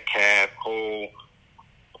 Diggs, Metcalf, Cole.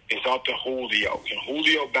 It's up to Julio. Can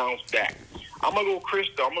Julio bounce back? I'm gonna go Chris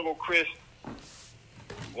though.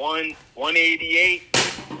 188.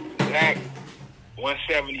 Zach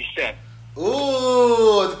 177.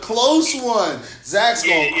 Ooh, close one. Zach's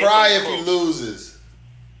gonna cry if he loses.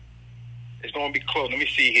 It's gonna be close. Let me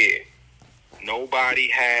see here. Nobody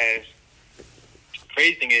has.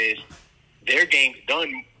 Crazy thing is, their game's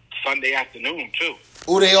done Sunday afternoon too.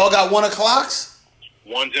 Ooh, they all got 1 o'clocks?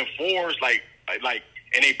 1s and 4s,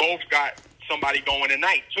 and they both got somebody going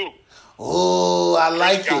tonight too. Ooh, I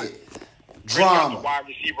like it. Drama. Got the wide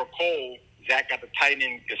receiver Cole. Zach got the tight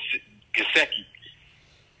end Gesicki.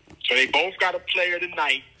 So they both got a player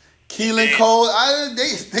tonight. Keelan Cole,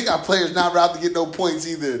 they got players not out to get no points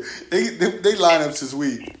either. They lineups this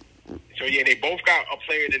week. So yeah, they both got a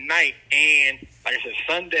player tonight, and like I said,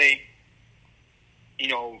 Sunday,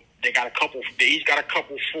 they got a couple. They each got a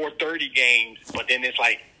couple 4:30 games, but then it's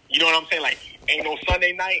like, you know what I'm saying? Like, ain't no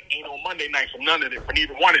Sunday night, ain't no Monday night for none of them, for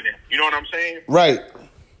neither one of them. You know what I'm saying? Right.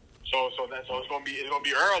 So it's gonna be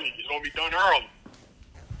early. It's gonna be done early.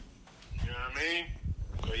 You know what I mean?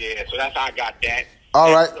 So yeah, so that's how I got that.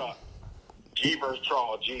 All right. G versus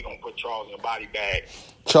Charles. G gonna put Charles in a body bag.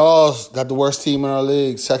 Charles got the worst team in our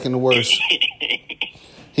league, second to worst.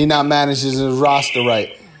 He not managing his roster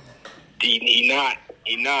right. He not.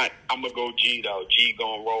 I'm gonna go G though. G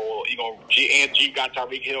gonna roll. G got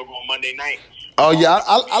Tyreek Hill going Monday night. Oh yeah,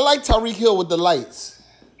 I like Tyreek Hill with the lights.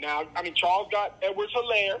 Now, I mean, Charles got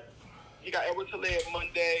Edwards-Helaire. He got Edwards-Helaire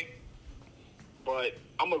Monday, but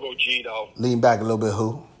I'm gonna go G though. Lean back a little bit,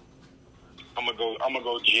 who? I'm gonna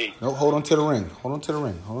go G. No, hold on to the ring.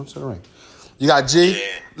 You got G.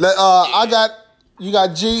 Yeah. You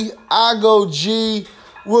got G. I go G.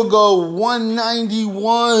 We'll go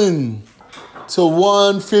 191 to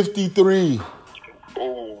 153.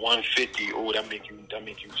 Oh, 150. Oh, that make you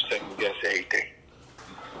second guess everything.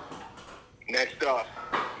 Next up,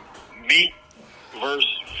 Meat versus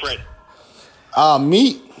Freddie.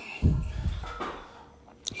 Meat.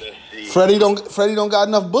 Let's see. Freddie don't got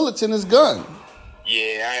enough bullets in his gun.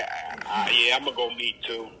 Yeah, I'm gonna go Meat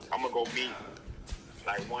too. I'm gonna go Meat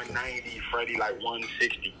like 190. Freddie like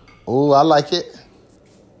 160. Oh, I like it.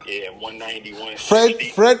 Yeah, 190, 160.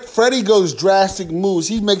 Freddie goes drastic moves.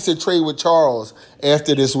 He makes a trade with Charles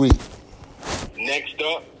after this week. Next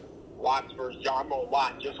up, Watts versus John. I'm going to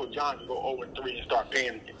Watts just so John can go 0-3 and start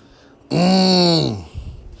panicking.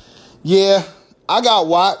 Yeah, I got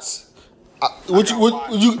Watts.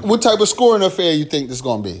 What type of scoring affair you think this is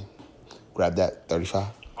going to be? Grab that, 35.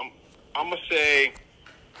 I'm going to say,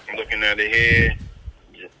 I'm looking at it here.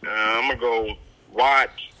 I'm going to go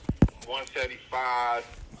Watts, 175.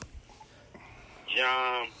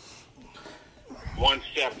 John,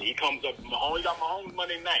 170. He comes up. Mahomes got Mahomes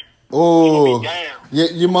Monday night. Oh,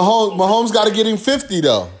 yeah. Mahomes got to get him 50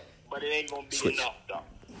 though. But it ain't gonna be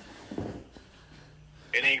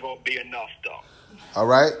enough though. All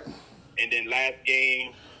right. And then last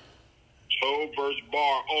game, Joe versus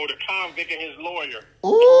Barr. Oh, the convict and his lawyer.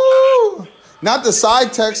 Ooh, not the side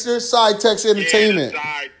texter. Side text entertainment. Yeah, the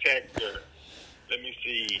side texter. Let me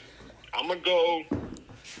see. I'm gonna go.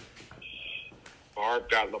 Barb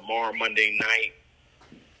got Lamar Monday night.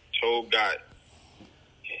 Toe got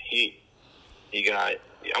he got.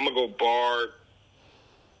 I'm gonna go Barb.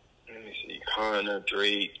 Let me see. Connor,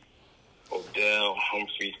 Drake, Odell,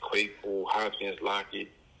 Humphries, Claypool, Hopkins,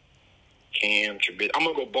 Lockett, Cam, Trubisky. I'm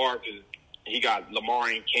gonna go Barb because he got Lamar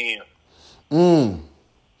and Cam.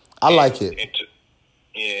 I like it.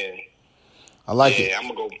 Yeah. I like it. I'm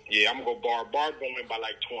gonna go Barb. Barb gonna win by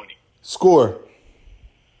like 20. Score.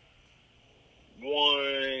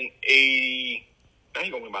 180. I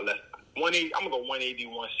ain't gonna win by less. 180. I'm gonna go 180,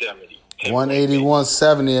 170. 180,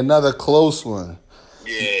 170. Another close one.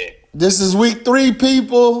 Yeah. This is week 3,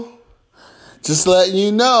 people. Just letting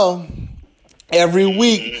you know. Every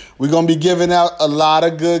week, we're going to be giving out a lot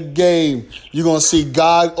of good game. You're going to see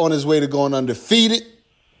God on his way to going undefeated.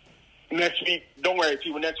 Next week, don't worry,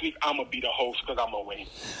 people. Next week, I'm going to be the host because I'm going to win.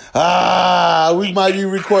 We might be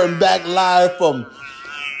recording back live from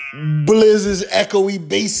Blizz's echoey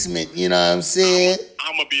basement. You know what I'm saying?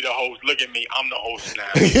 I'm gonna be the host. Look at me. I'm the host now.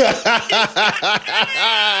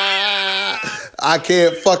 I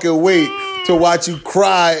can't fucking wait to watch you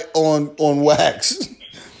cry on wax.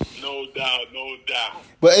 No doubt.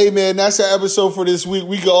 But hey, man, that's our episode for this week.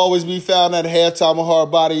 We can always be found at Halftime with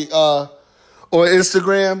Hard Body on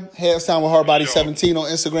Instagram, Halftime with Hard Body 17 on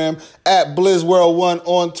Instagram, at BlizzWorld1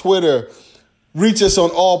 on Twitter. Reach us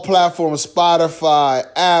on all platforms, Spotify,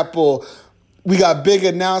 Apple. We got big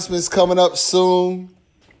announcements coming up soon.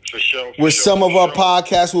 For sure. Where some of our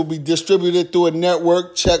podcasts will be distributed through a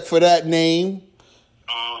network. Check for that name.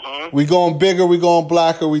 We going bigger, we going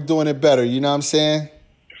blacker, we doing it better. You know what I'm saying?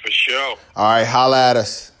 For sure. All right, holla at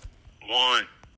us. One.